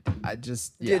I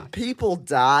just Did people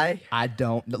die? I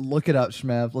don't. Look it up,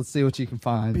 Shmev. Let's see what you can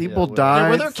find. People well,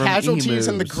 died. Were there from casualties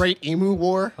in the emus. Great Emu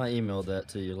War? I emailed that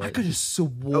to you. I Leighton. could have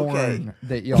sworn Okay.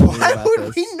 that y'all knew Why about would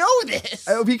this. we know this?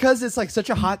 Because it's like such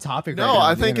a hot topic. No, right now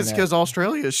I on the think it's internet. because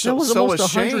Australia is That so, was so almost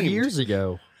 100 ashamed. years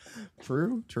ago.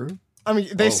 True. I mean,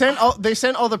 they sent all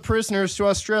the prisoners to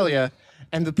Australia,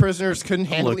 and the prisoners couldn't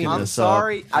handle looking emus. I'm this up.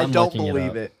 sorry. I I'm don't looking it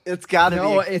believe up. it. It's got to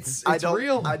No, be. it's I don't,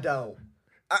 real. I don't.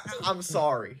 I'm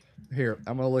sorry. Here,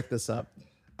 I'm gonna look this up.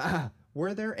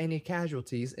 Were there any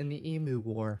casualties in the Emu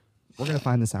War? We're gonna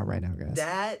find this out right now, guys.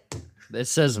 That It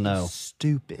says no.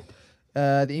 stupid.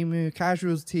 The emu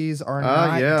casualties are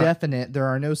not yeah. definite. There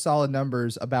are no solid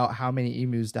numbers about how many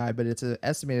emus died, but it's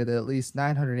estimated that at least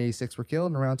 986 were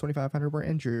killed and around 2,500 were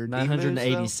injured.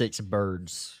 986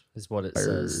 birds is what it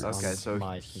says Okay, on so-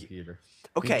 my computer.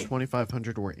 Okay,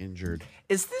 2,500 were injured.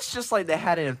 is this just like they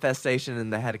had an infestation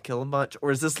and they had to kill a bunch,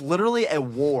 or is this literally a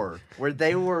war where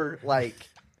they were like,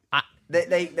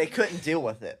 they couldn't deal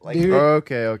with it? Like, Dude,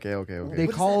 Okay. they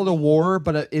call it a war,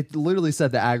 but it literally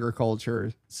said the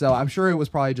agriculture. So I'm sure it was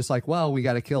probably just like, well, we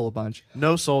got to kill a bunch.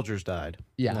 No soldiers died,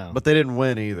 Yeah. No. but they didn't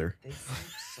win either. they saved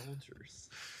soldiers.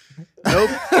 Nope.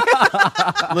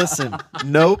 Listen,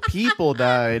 no people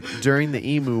died during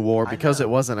the Emu War because it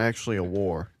wasn't actually a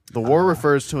war. The war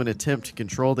refers to an attempt to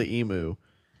control the emu,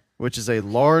 which is a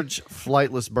large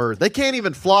flightless bird. They can't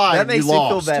even fly. That and makes you me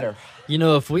lost. feel better. You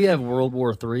know, if we have World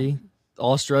War III,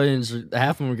 Australians,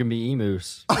 half of them are going to be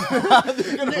emus.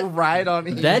 They're going to ride on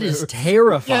emus. That is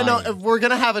terrifying. Yeah, no, if we're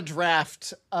gonna have a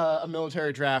draft, a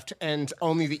military draft, and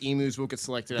only the emus will get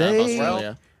selected out of They-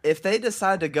 Australia. If they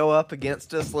decide to go up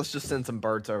against us, let's just send some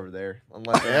birds over there and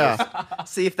let them Yeah.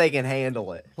 see if they can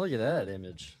handle it. Look at that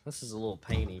image. This is a little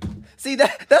painty. See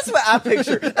that's what I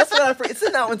picture. That's what I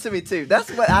send that one to me too. That's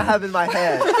what I have in my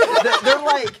head.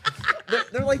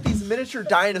 They're like these miniature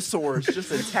dinosaurs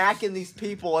just attacking these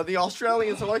people, and the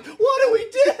Australians are like, "What do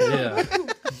we do?" Yeah.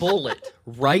 Bullet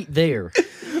right there.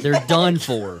 They're done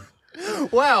for.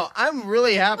 Wow, I'm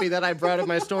really happy that I brought up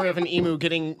my story of an emu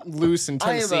getting loose in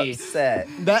I am Tennessee. upset.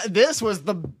 This was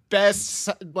the best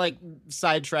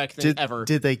sidetrack thing ever.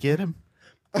 Did they get him?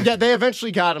 Yeah, they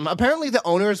eventually got him. Apparently, the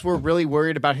owners were really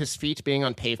worried about his feet being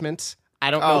on pavement.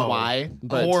 I don't know why,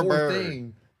 but poor Poor bird.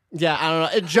 thing. yeah, I don't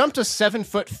know. It jumped a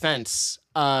 7-foot fence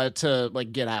to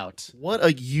get out. What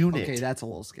a unit. Okay, that's a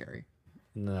little scary.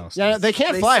 No. Yeah, they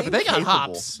can't fly, seem but they got capable.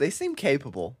 hops. They seem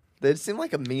capable. They seem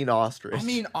like a mean ostrich. I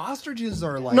mean, ostriches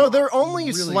are like No, they're only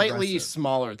really slightly aggressive.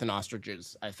 smaller than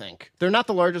ostriches, I think. They're not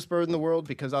the largest bird in the world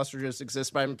because ostriches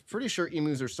exist, but I'm pretty sure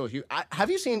emus are still huge. Have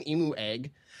you seen emu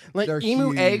egg? Like They're emu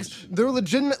huge. eggs, they're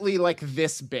legitimately like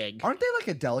this big. Aren't they like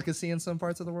a delicacy in some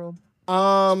parts of the world?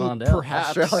 Find out.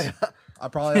 Perhaps. Australia.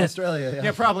 Probably Australia. Yeah.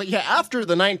 Yeah, probably. Yeah, after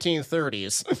the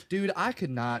 1930s. Dude, I could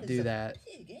not do that.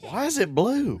 Why is it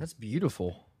blue? That's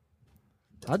beautiful.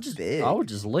 big. I would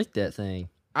just lick that thing.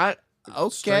 Okay.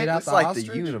 Straight out It's the like ostrich?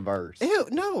 the universe. Ew,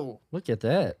 no. Look at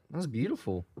that. That's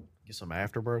beautiful. Get some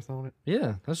afterbirth on it.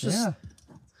 Yeah, that's just Yeah.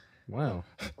 wow.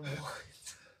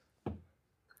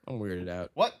 I'm weirded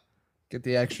out. What? Get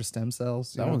the extra stem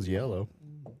cells. That one's yellow.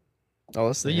 Oh,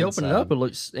 that's So the you open it inside. up, it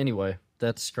looks anyway.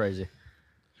 That's crazy.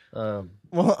 Well,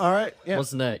 all right. Yeah.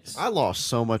 What's next? I lost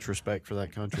so much respect for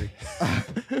that country.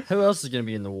 Who else is gonna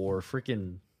be in the war?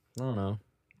 Freaking, I don't know,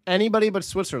 Anybody but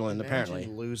Switzerland, apparently.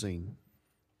 Imagine losing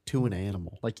to an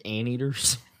animal like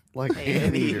anteaters, like Anteaters.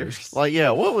 anteaters. Like,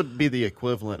 yeah, what would be the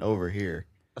equivalent over here?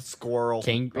 A squirrel. no,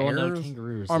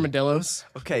 kangaroos. Armadillos.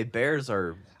 Okay, bears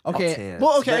are. Okay, tense,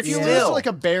 Well, okay, but if you still, lose to like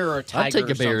a bear or a tiger, I'd take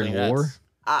a bear or in something, war.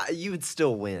 you would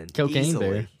still win. Cocaine easily.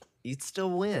 bear. You'd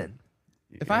still win.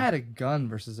 If I had a gun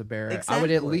versus a bear, I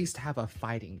would at Exactly. least have a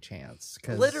fighting chance.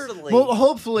 'Cause- Literally. Well,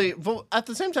 hopefully. Well, at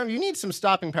the same time, you need some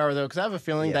stopping power though, because I have a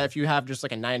feeling Yeah. that if you have just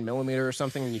like a 9mm or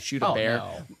something and you shoot a Oh, bear,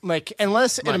 no. like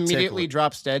unless it Might tickle immediately it.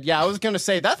 drops dead. Yeah, I was gonna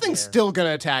say that thing's still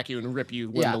gonna attack you and rip you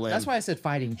limb Yeah, to limb. that's why I said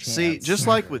fighting chance. See, just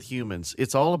like with humans,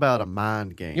 it's all about a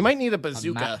mind game. You might need a A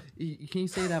bazooka. Can you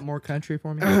say that more country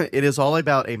for me? It is all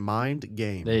about a mind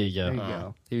game. There you go. There you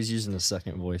go. He was using a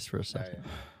second voice for a second.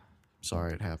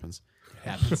 Sorry, it happens.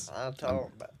 I'm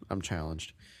talking about. I'm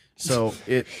challenged. So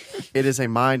it is a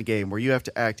mind game where you have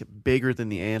to act bigger than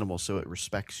the animal so it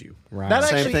respects you. Right. That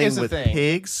Same actually thing is a with thing.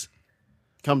 pigs.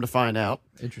 Come to find out,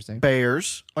 Interesting.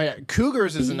 bears, Oh yeah,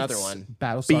 cougars is another one.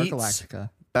 Battlestar Beats. Galactica.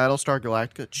 Battlestar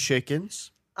Galactica,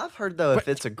 chickens. I've heard though, if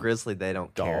it's a grizzly, they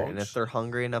don't care, and Dogs. if they're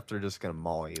hungry enough, they're just gonna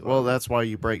maul you. Well, up. that's why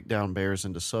you break down bears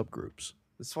into subgroups.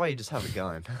 That's why you just have a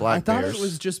gun. Black I thought bears, it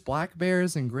was just black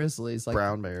bears and grizzlies. Like,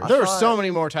 brown bears. There are thought- so many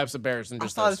more types of bears than I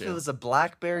just thought those if two. it was a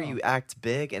black bear, you act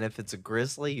big, and if it's a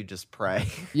grizzly, you just pray.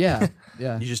 yeah,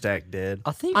 yeah. You just act dead.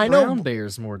 I think I know- brown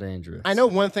bear's more dangerous. I know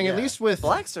one thing, at Yeah. least with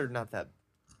Blacks are not that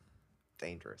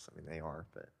dangerous. I mean, they are,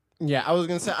 but Yeah, I was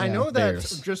gonna say I Yeah, know that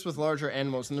bears. just with larger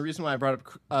animals, and the reason why I brought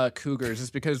up cougars is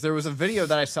because there was a video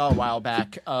that I saw a while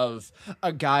back of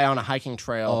a guy on a hiking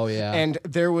trail. Oh, yeah. and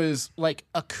there was like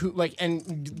a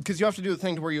and because you have to do the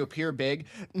thing to where you appear big,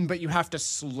 but you have to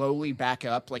slowly back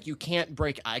up. Like you can't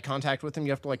break eye contact with them.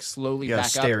 You have to like slowly You gotta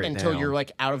back up stare it until down. you're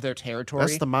like out of their territory.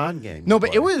 That's the mind game. No, you but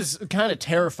play. it was kind of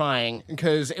terrifying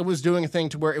because it was doing a thing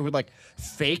to where it would like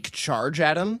fake charge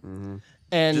at him.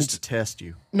 And just to test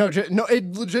you. no,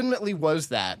 it legitimately was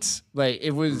that. Like,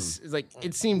 it was, like,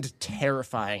 it seemed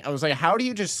terrifying. I was like, how do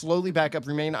you just slowly back up,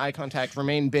 remain eye contact,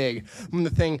 remain big when the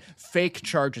thing fake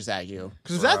charges at you?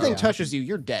 Because if that thing touches you,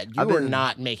 you're dead. You I've are been-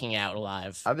 not making it out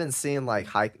alive. I've been seeing like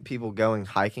people going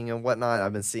hiking and whatnot.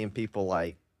 I've been seeing people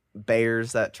like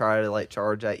bears that try to like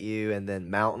charge at you, and then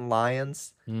mountain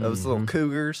lions, those little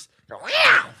cougars.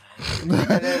 And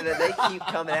then they keep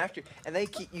coming after you, and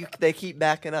they keep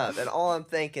backing up. And all I'm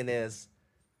thinking is,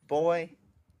 boy,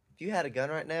 if you had a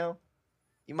gun right now,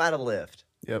 you might have lived.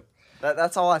 Yep.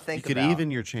 That's all I You think could about.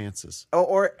 even your chances.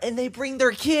 And they bring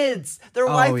their kids, their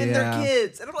Oh, wife and yeah. their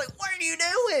kids, and I'm like, what are you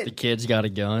The doing? kid's got a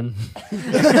gun.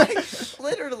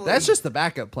 Literally. That's just the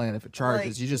backup plan. If it charges,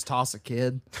 Like- you just toss a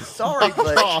kid. sorry,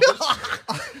 but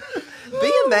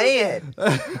be a man.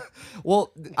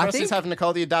 Well, I Rusty's think having to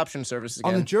call the adoption service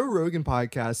again. on the Joe Rogan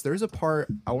podcast, there's a part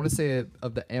I want to say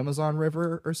of the Amazon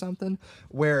River or something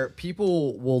where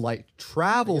people will like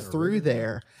travel through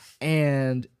there,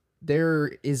 and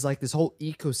there is like this whole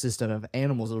ecosystem of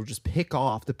animals that'll just pick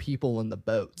off the people in the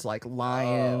boats, like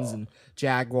lions and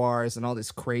jaguars and all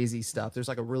this crazy stuff. There's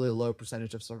like a really low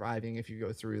percentage of surviving if you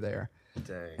go through there.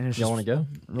 Dang. And it's Y'all just want to go?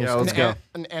 real Yeah, let's scary.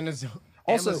 go.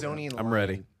 Also- Amazonian I'm lion.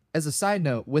 ready. As a side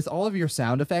note, with all of your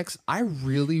sound effects, I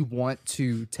really want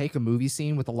to take a movie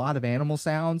scene with a lot of animal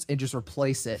sounds and just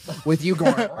replace it with you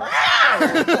going.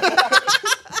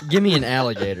 Give me an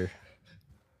alligator.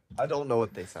 I don't know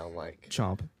what they sound like.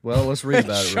 Chomp. Well, let's read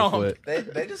about it real Chomp.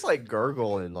 quick. They just like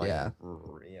gurgle and like Yeah.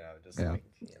 just Yeah. like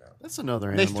That's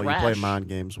another They animal you play thrash. mind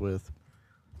games with.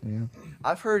 Yeah.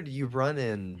 I've heard you run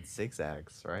in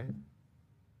zigzags, right?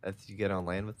 As you get on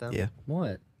land with them. Yeah.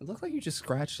 What? It looked like you just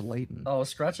scratched Leighton. Oh,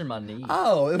 scratching my knee.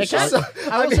 Oh, it It was kinda- just.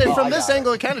 I will say from I this got it.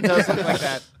 angle, it kind of does look like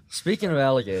that. Speaking of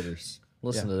alligators,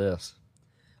 listen to this.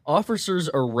 Officers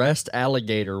arrest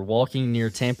alligator walking near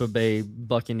Tampa Bay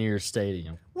Buccaneers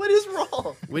Stadium. What is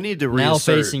wrong? We need to Now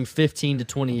reassert. facing 15 to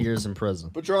 20 years in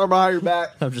prison. Put your arm behind your back.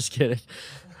 I'm just kidding.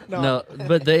 No,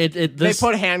 but they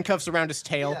put handcuffs around his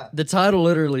tail. Yeah. the title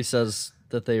literally says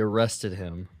that they arrested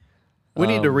him. We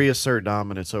need to reassert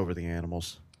dominance over the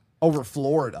animals. Over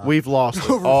Florida. We've lost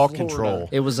all control.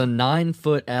 It was a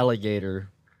 9-foot alligator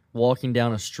walking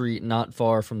down a street not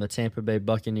far from the Tampa Bay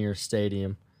Buccaneers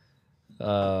Stadium.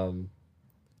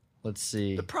 Let's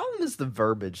see. The problem is the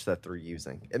verbiage that they're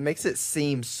using. It makes it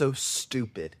seem so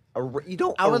stupid. You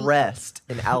don't would- arrest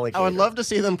an alligator. I would love to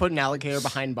see them put an alligator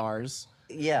behind bars.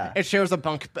 Yeah. It shows a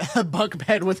bunk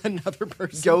bed with another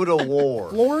person. Go to war.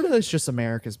 Florida is just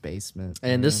America's basement.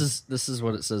 And this is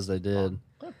what it says they did.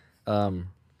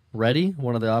 Ready?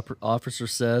 One of the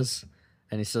officers says,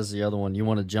 and he says to the other one, "You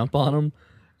want to jump on him?"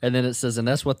 And then it says, and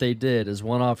that's what they did. Is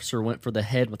one officer went for the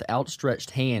head with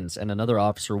outstretched hands, and another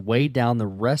officer weighed down the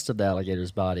rest of the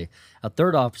alligator's body. A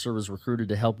third officer was recruited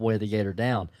to help weigh the gator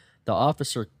down. The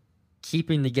officer,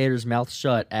 keeping the gator's mouth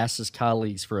shut, asked his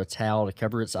colleagues for a towel to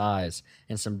cover its eyes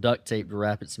and some duct tape to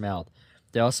wrap its mouth.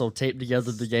 They also taped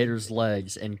together the gator's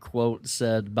legs and, quote,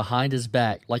 said, "behind his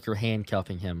back, like you're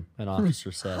handcuffing him," an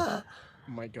officer said.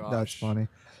 Oh my god. That's funny.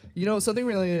 You know, something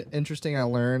really interesting I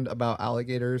learned about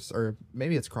alligators, or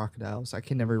maybe it's crocodiles. I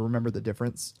can never remember the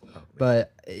difference.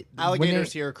 But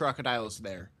Alligators here, crocodiles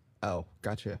there. Oh,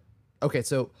 gotcha. Okay,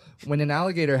 so when an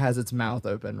alligator has its mouth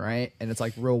open, right, and it's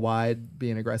like real wide,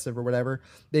 being aggressive or whatever,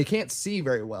 they can't see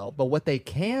very well. But what they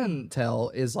can tell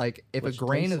is like if a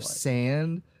grain of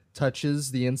sand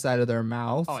touches the inside of their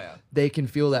mouth, they can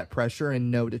feel that pressure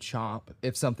and know to chomp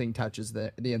if something touches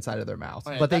the inside of their mouth.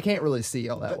 But they can't really see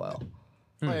all that well.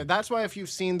 Oh, yeah, that's why if you've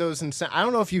seen those insane, I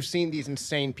don't know if you've seen these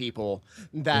insane people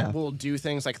that will do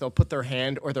things like they'll put their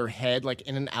hand or their head like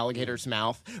in an alligator's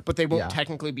mouth, but they won't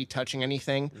technically be touching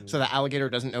anything, so the alligator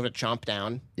doesn't know to chomp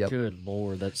down. Good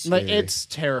lord, that's Like scary. it's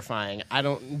terrifying. I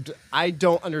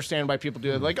don't understand why people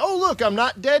do it. Like, oh look, I'm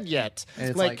not dead yet. And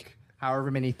it's like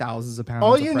however many thousands of pounds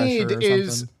all of you pressure need or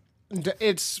is something.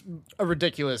 it's a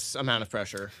ridiculous amount of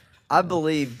pressure. I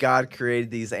believe God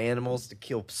created these animals to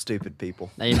kill stupid people.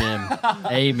 Amen.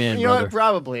 Amen, You know brother. what?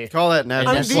 Probably. Call that And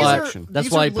natural that's these why, are- selection. that's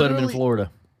these why are he put him in literally-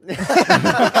 Florida.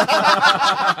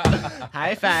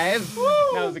 High five.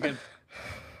 That was a good.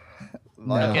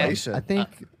 Violation. I think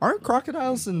aren't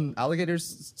crocodiles and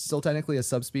alligators still technically a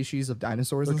subspecies of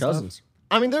dinosaurs They're and stuff? cousins.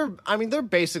 They're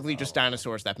basically just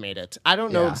dinosaurs that made it. I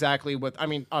don't know Yeah. exactly what. I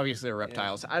mean, obviously they're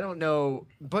reptiles. I don't know,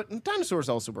 but dinosaurs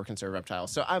also were considered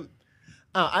reptiles. So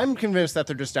I'm convinced that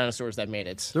they're just dinosaurs that made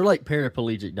it. They're like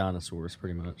paraplegic dinosaurs,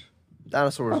 pretty much.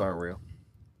 Dinosaurs aren't real.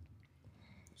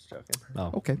 Just joking.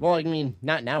 Oh, Okay. Well, I mean,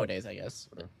 not nowadays, I guess.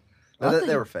 No,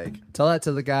 they were fake. Tell that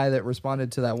to the guy that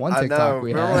responded to that one I TikTok know.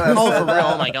 we Remember had. when I Oh, said for real?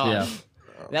 that? Oh my god. yeah.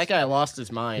 That guy lost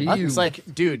his mind. He- It's like,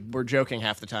 dude, we're joking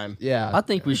half the time. Yeah. I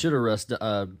think we should arrest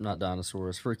not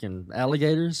dinosaurs, freaking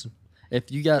alligators.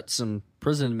 If you got some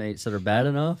prison inmates that are bad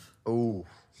enough, Ooh.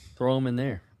 throw them in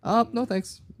there. No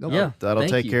thanks. Nope. Yeah, That'll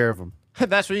thank take you. care of them.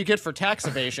 That's what you get for tax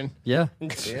evasion. Yeah,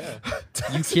 Yeah.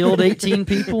 you killed 18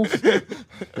 people.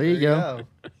 There you go.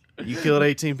 Yeah. You killed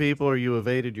 18 people or you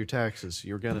evaded your taxes.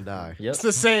 You're going to die. Yep. It's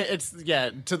the same.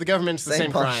 To the government, it's the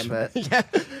same crime. punishment. Yeah,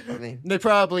 I mean, they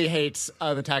probably hate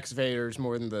the tax evaders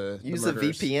more than the use a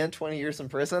murderers. VPN, 20 years in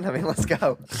prison. I mean, let's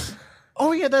go.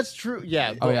 Oh yeah, that's true.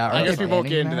 Yeah. Oh, yeah, I aren't guess they we won't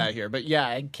get banning into that? that here, but yeah,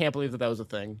 I can't believe that was a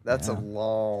thing. That's a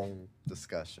long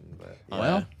discussion, but yeah.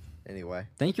 Well, Anyway,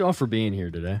 Thank you all for being here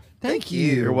today. thank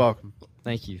you. You're welcome.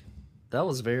 Thank you. That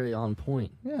was very on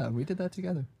point. yeah, we did that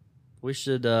together We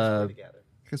should.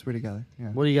 because we're together. Yeah.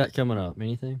 What do you got coming up?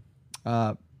 Anything?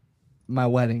 My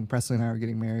wedding. Presley and I are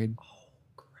getting married.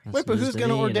 Wait, but news who's to going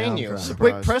to me, and ordain now you? I'm crying. Wait,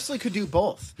 Surprise. Presley could do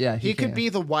both. Yeah, he he could can. be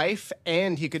the wife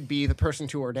and he could be the person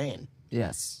to ordain.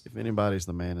 Yes. If anybody's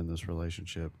the man in this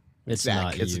relationship, It's Zach.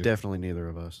 not it's you. definitely neither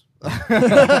of us.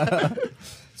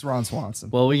 It's Ron Swanson.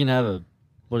 Well, we can have a.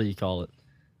 What do you call it?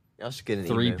 Y'all should get an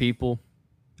 3 email. people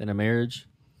in a marriage.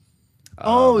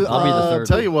 Oh, I'll be the third.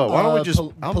 Tell you what, why don't we just I'll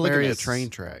marry a polygamous. train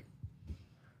track.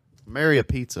 Marry a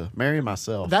pizza. Marry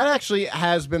myself. That actually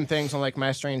has been things on like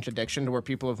My Strange Addiction to where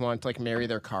people have wanted to like marry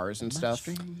their cars and stuff.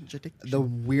 The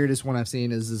weirdest one I've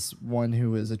seen is this one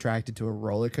who was attracted to a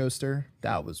roller coaster.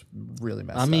 That was really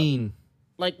messed up. I mean,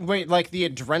 Like, wait, like the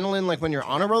adrenaline, like when you're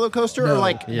on a roller coaster, or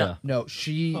like yeah. No,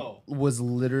 she was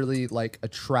literally like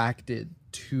attracted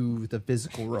to the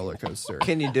physical roller coaster.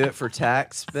 Can you do it for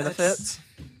tax benefits?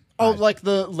 like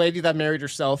the lady that married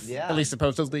herself, Yeah. at least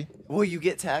supposedly. Will you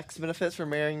get tax benefits for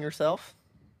marrying yourself?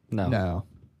 No. No.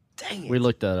 Dang it. We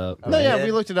looked that up. No, yeah, yeah?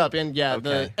 we looked it up, and yeah,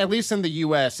 Okay. at least in the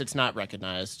U.S., it's not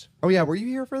recognized. Oh yeah, were you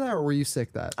here for that or were you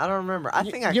sick that? I don't remember. I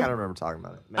think I you- kind of remember talking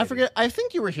about it. I Maybe. forget. I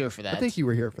think you were here for that. I think you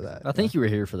were here for that. I think you were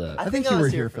here for that. I think think you I were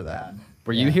was here for that.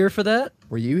 Were you here for that?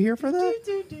 Were you here for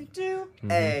that?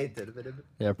 Hey.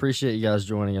 Yeah, appreciate you guys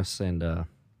joining us and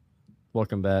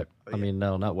welcome back. I mean,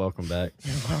 no, not welcome back.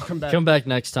 Welcome back. Come back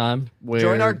next time where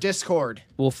Join our Discord.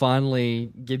 we'll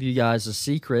finally give you guys a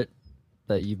secret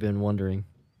that you've been wondering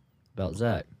about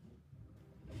Zach.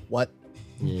 What?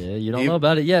 Yeah, you don't know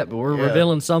about it yet, but we're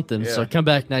revealing something. So Yeah. come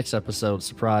back next episode.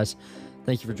 Surprise.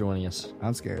 Thank you for joining us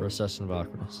I'm for scared. a session of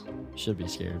awkwardness. You should be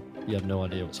scared. You have no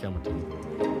idea what's coming to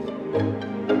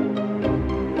you.